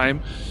the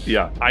time.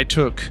 Yeah. I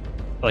took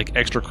like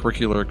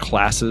extracurricular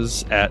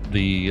classes at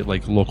the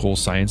like local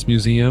science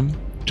museum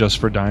just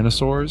for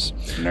dinosaurs.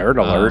 Nerd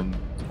alert.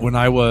 When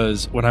I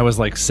was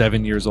like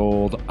 7 years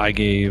old, I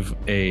gave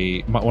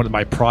one of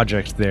my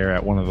projects there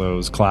at one of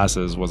those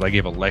classes was I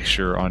gave a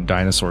lecture on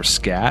dinosaur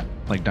scat,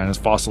 like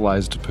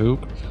fossilized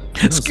poop.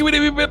 Roar!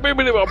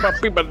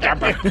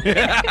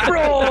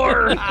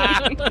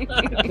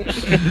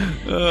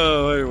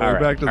 Oh, anyway,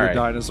 back to the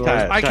dinosaurs.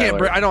 I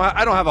can't. I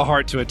don't have a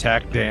heart to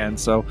attack Dan,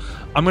 so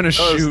I'm gonna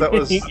shoot.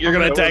 You're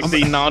gonna attack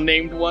the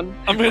non-named one.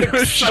 I'm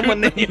gonna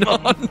summon the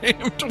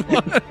non-named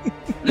one.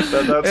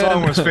 That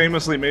song was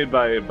famously made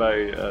by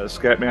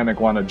Scatman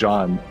Iguana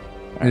John.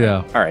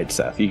 Yeah. All right,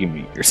 Seth, you can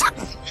mute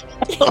yourself.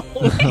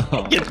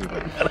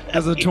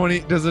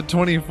 Does a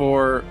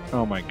 24?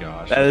 Oh my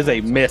gosh. That is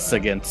a miss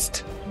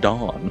against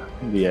Dawn.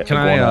 Yeah. Can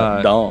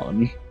I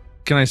Dawn?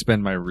 Can I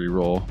spend my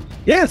reroll?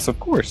 Yes, of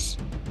course.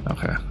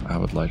 Okay, I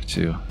would like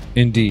to.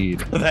 Indeed.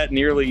 That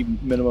nearly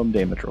minimum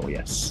damage roll.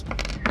 Yes.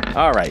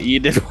 All right, you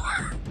did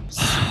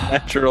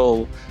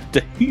natural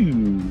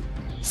 2.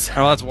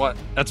 Oh,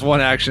 that's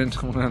one action.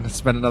 I'm going to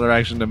spend another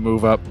action to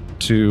move up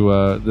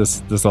to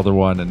this other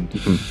one, and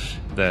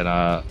then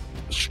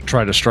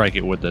try to strike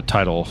it with the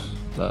title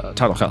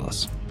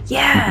cutlass.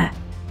 Yeah.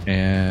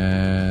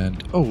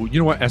 And you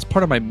know what? As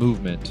part of my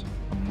movement,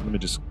 let me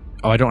just.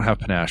 Oh, I don't have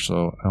panache,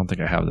 so I don't think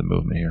I have the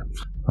movement here.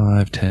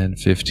 5, 10,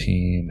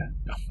 15.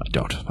 No, I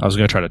don't. I was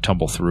going to try to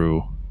tumble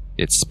through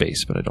its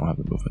space, but I don't have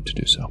the movement to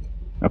do so.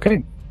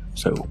 Okay.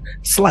 So,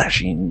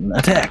 slashing,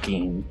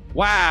 attacking.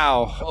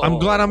 Wow. Oh. I'm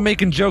glad I'm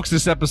making jokes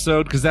this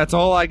episode, because that's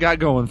all I got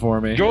going for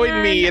me.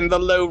 Join me in the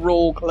low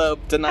roll club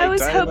tonight, I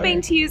was Tyler.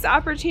 hoping to use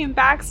opportune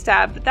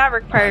backstab, but that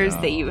requires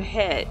that you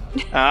hit.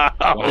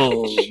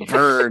 Oh,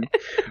 bird.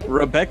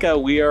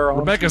 Rebecca,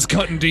 Rebecca's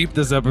cutting deep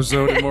this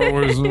episode in more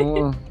ways than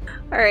one.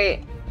 All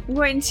right. I'm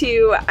going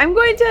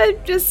to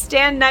just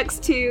stand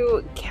next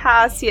to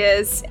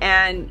Cassius,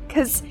 and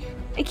because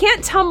I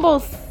can't tumble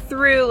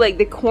through like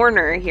the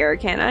corner here,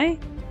 can I?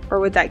 Or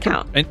would that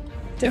count?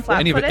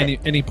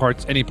 Any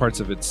parts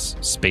of its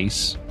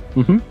space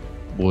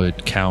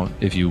would count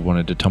if you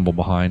wanted to tumble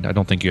behind. I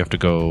don't think you have to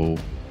go.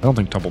 I don't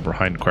think tumble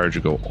behind requires you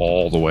to go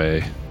all the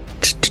way.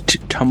 To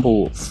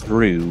tumble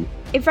through.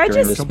 If I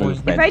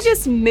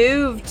just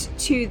moved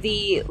to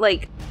the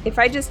if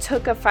I just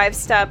took a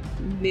 5-step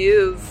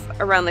move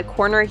around the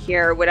corner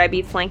here, would I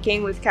be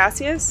flanking with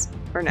Cassius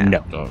or no?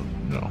 No.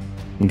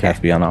 You have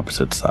to be on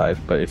opposite side,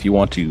 but if you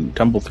want to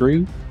tumble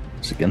through,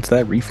 it's against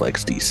that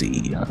reflex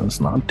DC.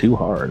 It's not too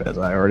hard, as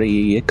I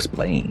already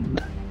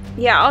explained.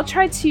 Yeah, I'll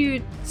try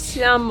to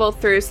tumble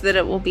through so that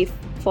it will be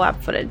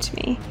flat-footed to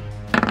me.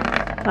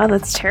 Oh,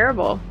 that's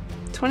terrible.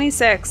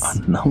 26.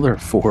 Another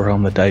 4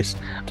 on the dice.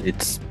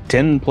 It's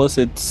 10 plus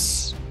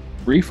its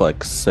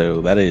reflex,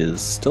 so that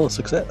is still a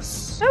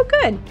success. Oh,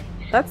 good.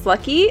 That's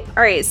lucky.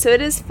 All right, so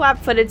it is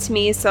flat-footed to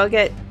me, so I'll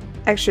get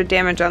extra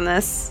damage on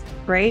this,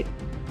 right?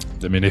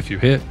 I mean, if you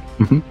hit.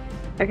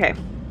 Okay.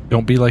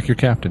 Don't be like your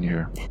captain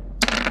here.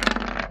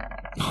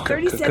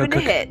 37 to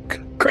hit.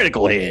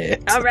 Critical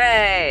hit. All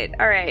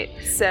right.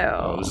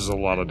 So. This is a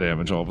lot of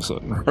damage all of a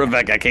sudden.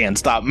 Rebecca can't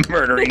stop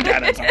murdering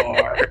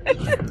dinosaurs.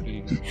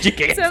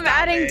 So I'm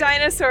adding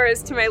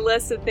dinosaurs to my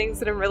list of things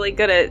that I'm really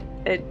good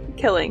at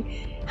killing.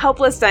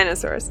 Helpless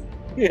dinosaurs.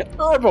 Yeah,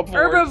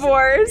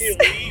 herbivores.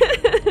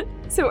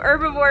 So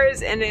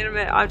herbivores,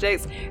 inanimate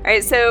objects. All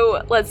right,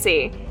 so let's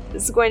see.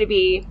 This is going to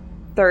be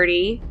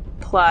 30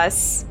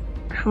 plus,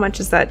 how much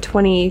is that?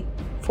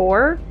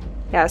 24?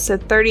 Yeah, so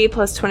 30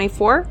 plus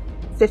 24,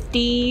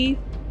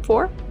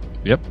 54.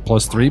 Yep,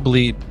 plus 3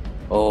 bleed.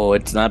 Oh,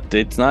 it's not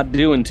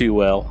doing too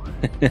well.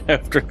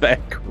 After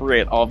that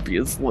crit,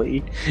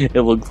 obviously.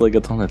 It looks like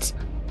it's on its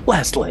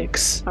last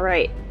legs. All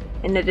right.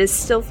 And it is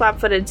still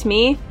flat-footed to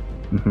me.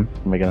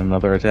 Mm-hmm. Making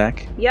another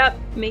attack. Yep,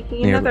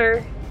 making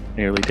another.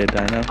 Nearly dead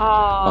dino.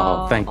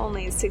 Oh,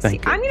 only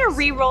 16. I'm going to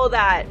re-roll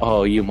that.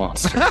 Oh, you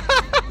monster.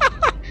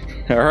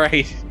 All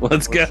right,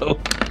 let's go.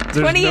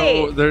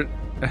 28.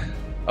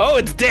 Oh,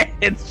 it's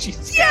dead.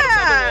 She's got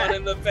another one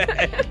in the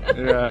bag.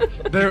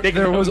 Yeah,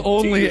 there was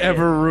only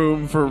ever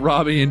room for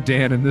Robby and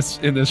Dan in this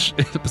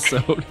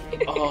episode.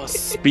 Oh,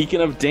 speaking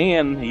of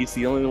Dan, he's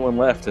the only one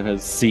left and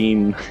has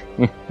seen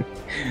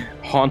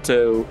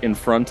Honto in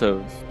front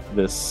of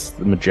this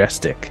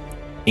majestic,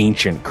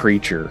 ancient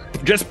creature.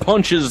 Just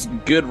punches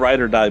good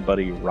ride or die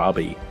buddy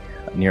Robby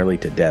nearly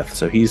to death.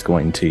 So he's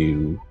going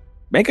to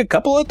make a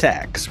couple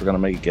attacks. We're going to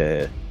make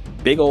a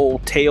big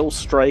old tail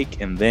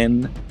strike and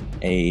then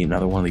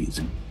another one of these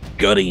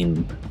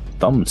gutting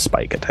thumb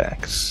spike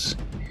attacks.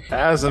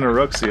 As an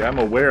Uruxi, I'm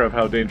aware of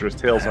how dangerous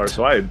tails are,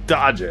 so I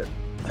dodge it.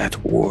 That's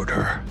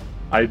order.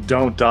 I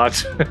don't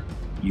dodge it.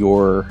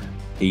 Your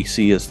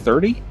AC is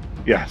 30?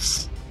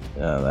 Yes.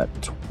 That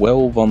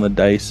 12 on the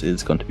dice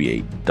is going to be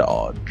a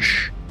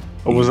dodge.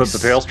 Oh, was that the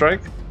tail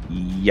strike?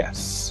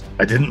 Yes.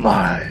 I didn't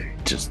lie.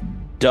 Just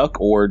duck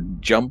or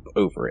jump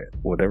over it.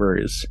 Whatever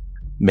is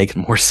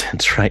making more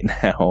sense right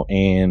now.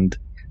 And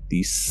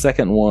the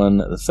second one,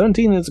 the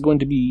 17, is going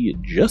to be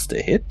just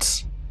a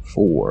hit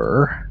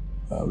for...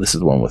 this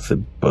is the one with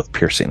both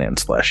piercing and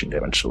slashing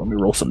damage. So let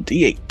me roll some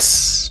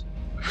d8s.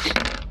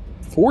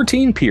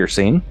 14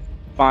 piercing,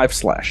 5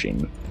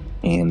 slashing.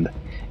 And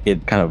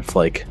it kind of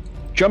like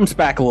jumps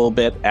back a little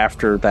bit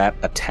after that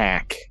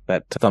attack,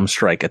 that thumb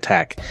strike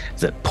attack,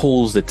 as it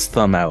pulls its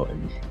thumb out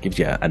and gives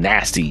you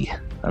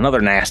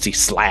another nasty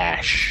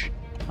slash.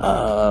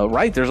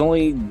 Right, there's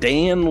only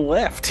Dan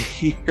left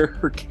here.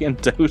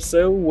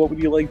 Cantoso, what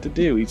would you like to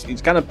do?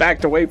 He's kind of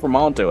backed away from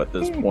Honto at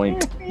this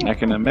point. I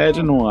can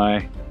imagine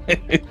why.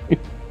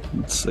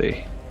 Let's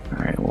see.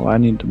 Alright, well, I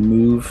need to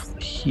move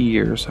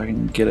here so I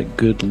can get a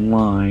good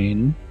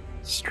line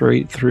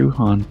straight through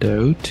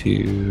Honto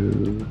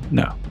to...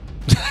 No.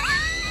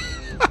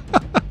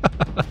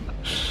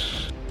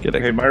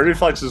 Hey, my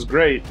reflex is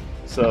great,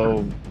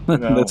 so...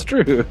 That's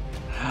true.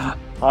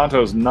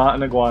 Honto's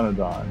not an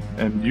iguanodon,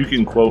 and you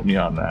can quote me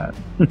on that.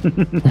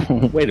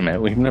 Wait a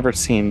minute, we've never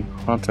seen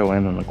Honto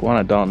and an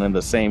iguanodon in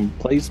the same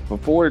place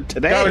before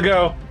today. Gotta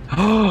go.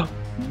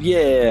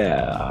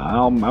 Yeah,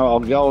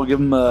 I'll give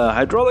him a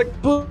hydraulic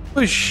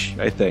push,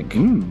 I think.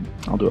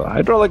 I'll do a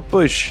hydraulic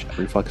push.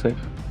 Reflex save?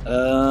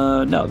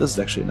 No, this is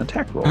actually an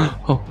attack roll.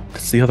 Oh,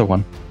 that's the other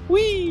one.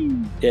 Whee!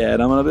 Yeah,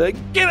 and I'm gonna be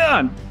like, get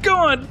on! Go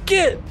on,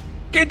 get!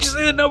 Can't you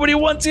see that nobody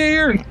wants you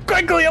here?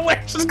 Quickly,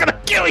 Alexis is gonna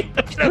kill you!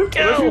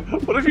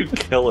 What if you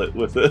kill it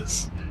with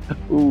this?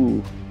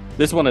 Ooh.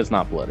 This one is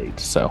not bloodied,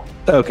 so...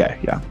 Okay,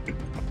 yeah.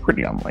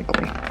 Pretty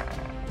unlikely.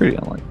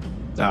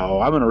 Oh,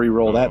 I'm gonna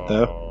re-roll that,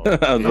 though.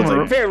 I was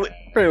like,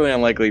 fairly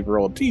unlikely for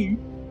roll 2.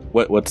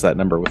 What's that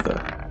number with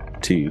the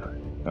 2?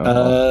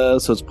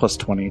 So it's plus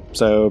 20.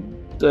 So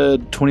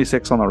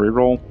 26 on the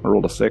re-roll. I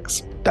rolled a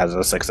 6. That's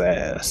a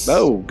success.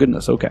 Oh,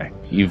 goodness, okay.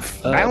 You've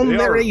found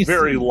their AC.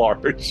 Very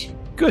large.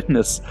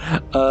 Goodness.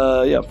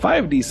 Yeah,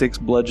 5d6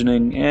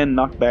 bludgeoning and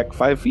knock back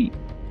 5 feet.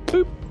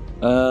 Boop.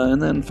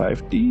 And then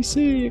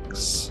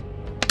 5d6.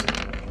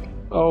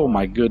 Oh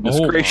my goodness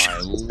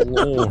gracious. My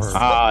Lord.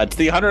 It's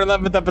the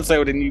 111th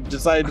episode and you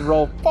decided to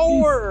roll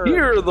 4.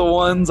 Here are the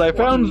ones. I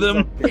found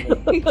them.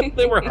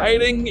 They were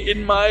hiding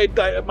in my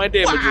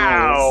damage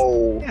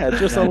rolls. Yeah,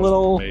 just a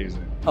little...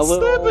 Amazing.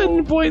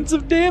 7 points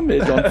of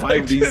damage on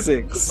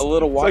 5d6. A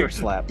little water like-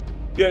 slap.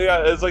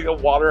 Yeah, it's like a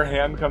water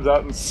hand comes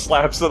out and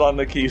slaps it on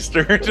the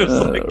keister.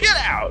 Just like, get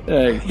out!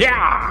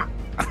 Yeah!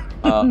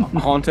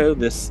 Honto,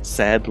 this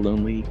sad,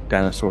 lonely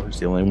dinosaur, is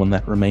the only one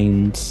that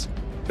remains.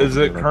 Is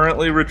it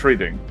currently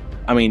retreating?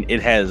 I mean,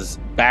 it has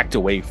backed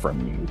away from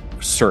you.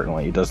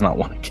 Certainly, it does not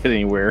want to get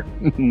anywhere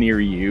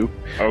near you.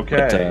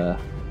 Okay.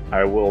 But,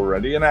 I will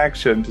ready an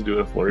action to do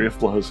a flurry of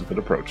blows if it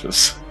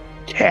approaches.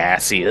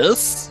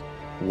 Cassius?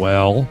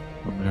 Well,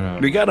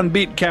 We got them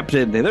beat,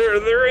 Captain.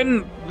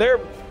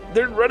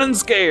 They're running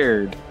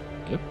scared.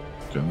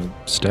 gonna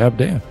stab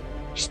Dan.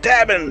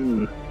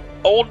 Stabbing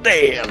old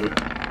Dan.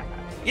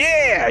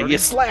 Yeah, you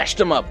slashed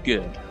him up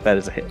good. That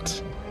is a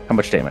hit. How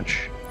much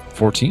damage?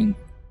 14.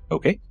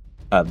 Okay.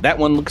 That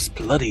one looks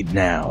bloodied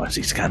now as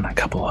he's gotten a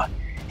couple of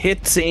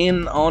hits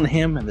in on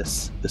him and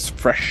this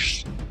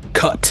fresh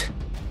cut.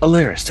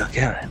 Alera still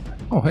got him.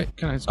 Oh, hey,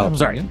 can I stab him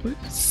sorry. again, please?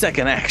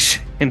 Second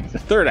action.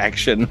 Third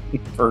action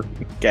for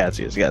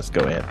Cassius. Yes,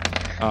 go ahead.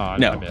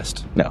 No, I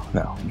missed. No.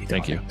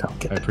 Thank you. Don't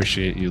get I that.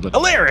 appreciate you.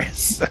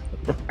 Alaris!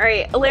 All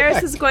right,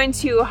 Alaris is going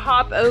to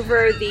hop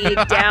over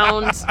the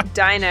downed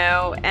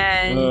dino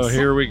and Oh,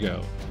 here we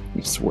go.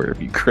 I swear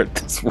if you crit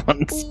this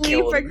one,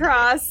 leap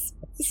across,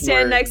 Swear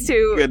stand next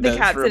to goodness, the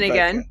captain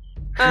Rebecca.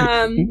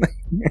 again,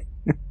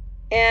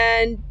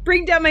 and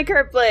bring down my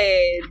curve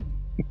blade.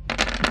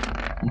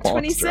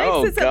 26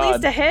 is at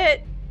least a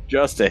hit.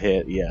 Just a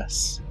hit,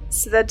 yes.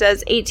 So that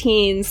does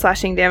 18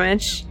 slashing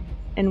damage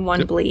and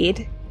 1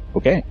 bleed.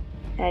 Okay.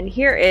 And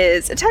here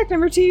is attack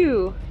number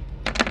 2.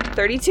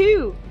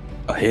 32.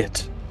 A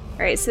hit. All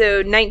right,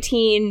 so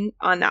 19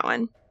 on that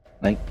one.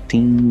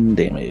 19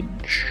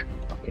 damage.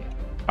 Okay.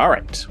 All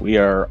right. We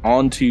are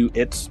on to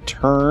its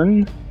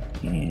turn.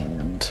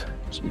 And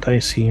some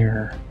dice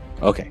here.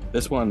 Okay.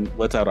 This one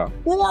lets out a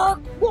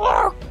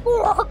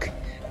walk.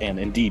 And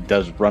indeed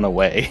does run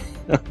away.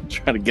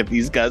 Trying to get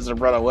these guys to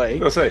run away.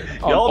 I was gonna say,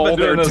 y'all been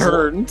doing this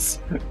turns.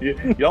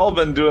 Y'all have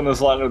been doing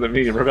this longer than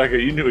me. Rebecca,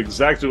 you knew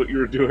exactly what you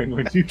were doing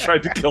when you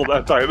tried to kill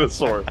that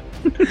dinosaur.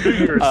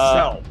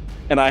 Yourself.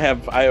 And I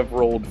have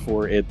rolled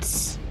for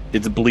its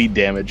bleed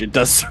damage. It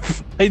does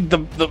survive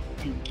the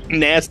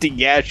nasty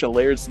gash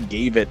Alaris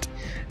gave it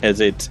as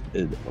it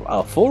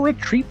full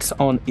retreats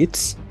on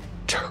its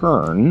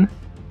turn.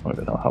 I don't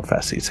even know how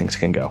fast these things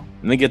can go.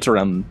 And it gets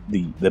around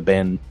the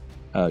bend.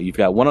 You've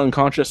got 1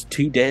 unconscious,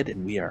 2 dead,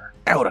 and we are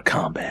out of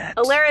combat.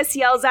 Alaris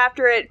yells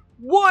after it,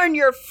 "Warn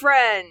your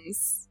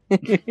friends!"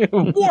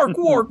 Wark,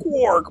 wark,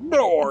 wark,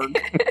 wark.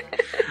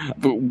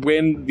 But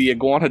when the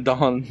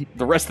Iguanodon,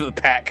 the rest of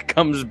the pack,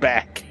 comes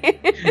back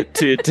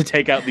to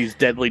take out these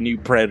deadly new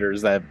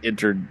predators that have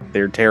entered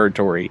their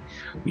territory,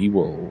 we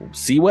will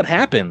see what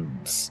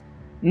happens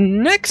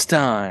next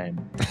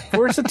time.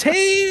 For it's a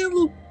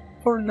tale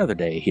for another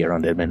day here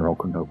on Dead Men Roll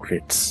No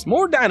Crits.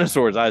 More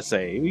dinosaurs, I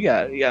say. We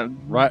got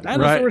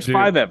dinosaurs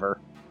 5 ever.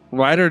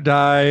 Ride or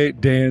die,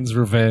 Dan's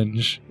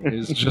revenge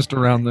is just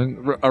around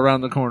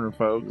the corner,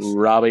 folks.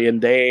 Robby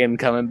and Dan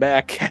coming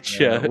back at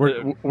you.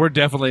 Yeah, we're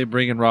definitely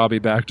bringing Robby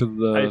back to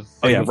the.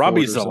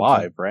 Robbie's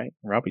alive, right?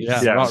 Robbie's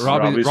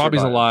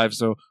Robbie's alive,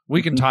 so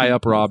we can tie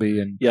up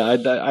Robbie and. Yeah,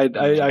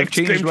 I've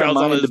changed my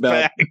mind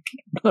about.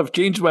 I've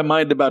changed my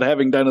mind about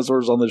having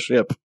dinosaurs on the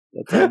ship.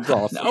 That's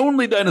awesome.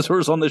 Only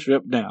dinosaurs on the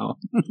ship now.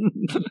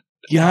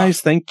 Guys,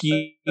 thank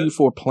you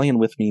for playing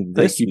with me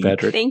this week.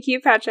 Patrick. Thank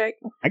you, Patrick.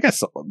 I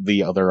guess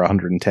the other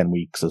 110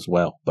 weeks as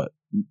well, but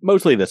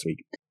mostly this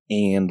week.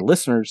 And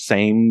listeners,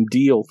 same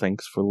deal.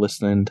 Thanks for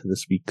listening to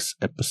this week's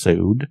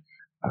episode.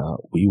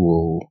 We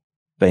will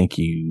thank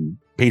you,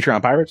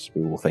 Patreon Pirates.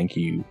 We will thank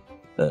you,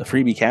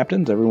 freebie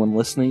captains, everyone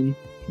listening.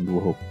 And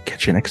we'll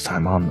catch you next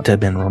time on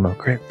Dead Men Roll No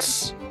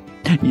Crits.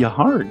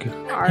 Yaharg.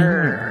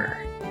 Arr.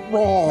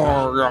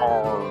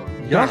 Roar,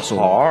 yar.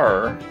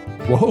 Yar.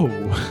 Whoa.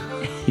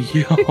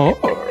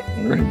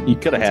 Yar. You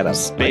could have had a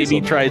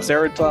baby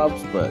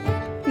Triceratops, but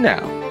no.